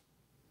church.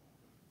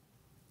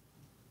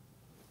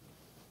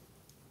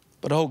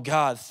 But oh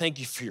God, thank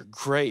you for your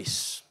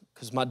grace,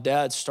 because my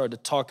dad started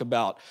to talk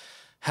about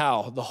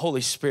how the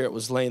Holy Spirit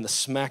was laying the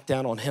smack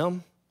down on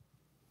him.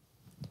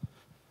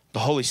 The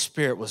Holy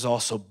Spirit was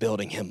also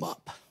building him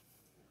up.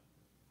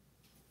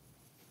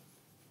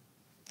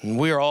 And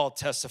we are all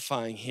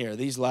testifying here.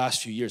 These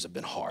last few years have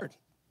been hard.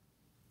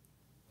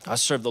 I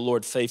served the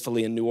Lord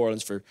faithfully in New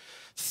Orleans for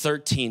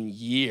 13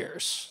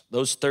 years.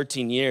 Those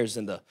 13 years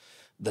in the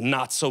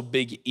not so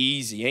big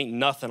easy ain't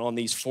nothing on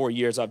these 4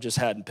 years I've just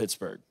had in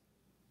Pittsburgh.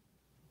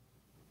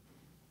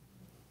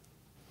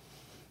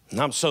 And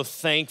I'm so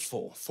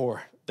thankful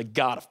for the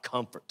God of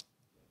comfort.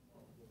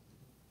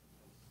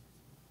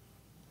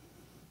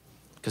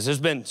 Because there's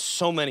been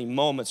so many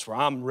moments where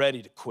I'm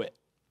ready to quit.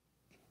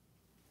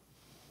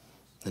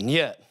 And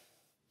yet,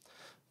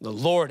 the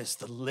Lord is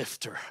the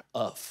lifter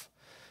of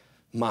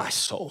my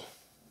soul.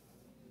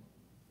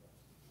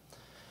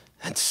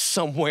 And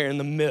somewhere in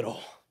the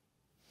middle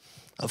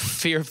of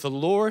fear of the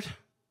Lord,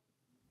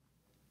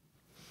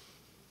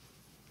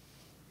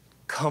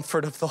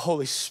 comfort of the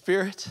Holy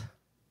Spirit,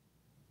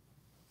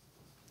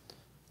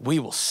 we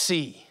will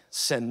see,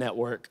 Send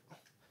Network,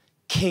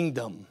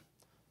 kingdom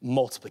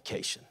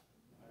multiplication.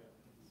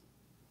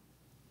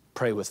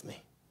 Pray with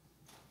me.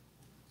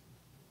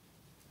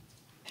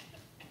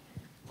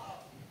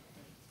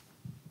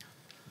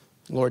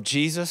 Lord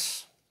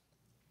Jesus,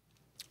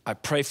 I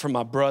pray for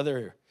my brother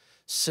or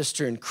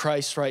sister in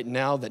Christ right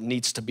now that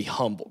needs to be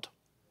humbled.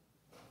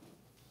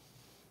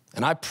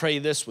 And I pray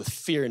this with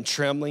fear and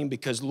trembling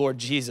because, Lord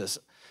Jesus,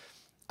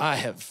 I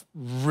have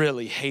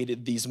really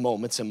hated these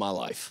moments in my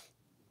life.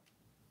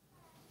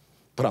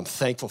 But I'm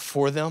thankful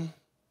for them.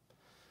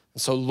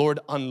 And so, Lord,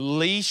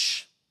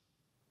 unleash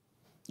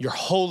your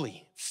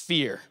holy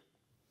fear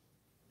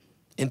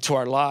into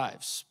our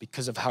lives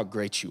because of how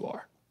great you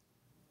are.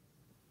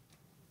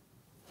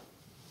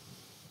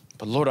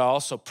 But Lord, I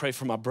also pray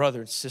for my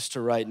brother and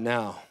sister right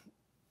now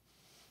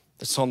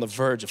that's on the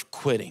verge of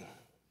quitting.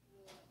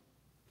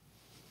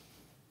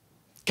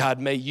 God,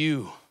 may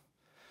you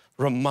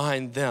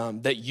remind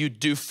them that you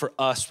do for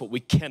us what we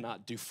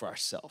cannot do for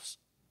ourselves.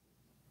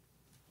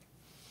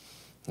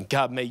 And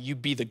God, may you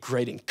be the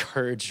great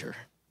encourager.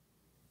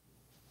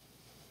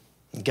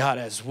 And God,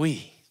 as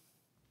we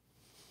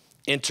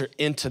enter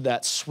into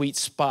that sweet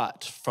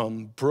spot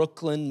from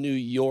Brooklyn, New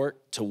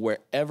York to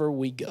wherever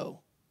we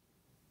go,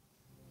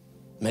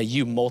 may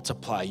you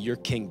multiply your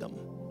kingdom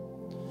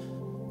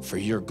for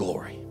your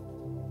glory.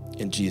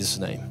 In Jesus'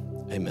 name,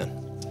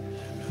 amen.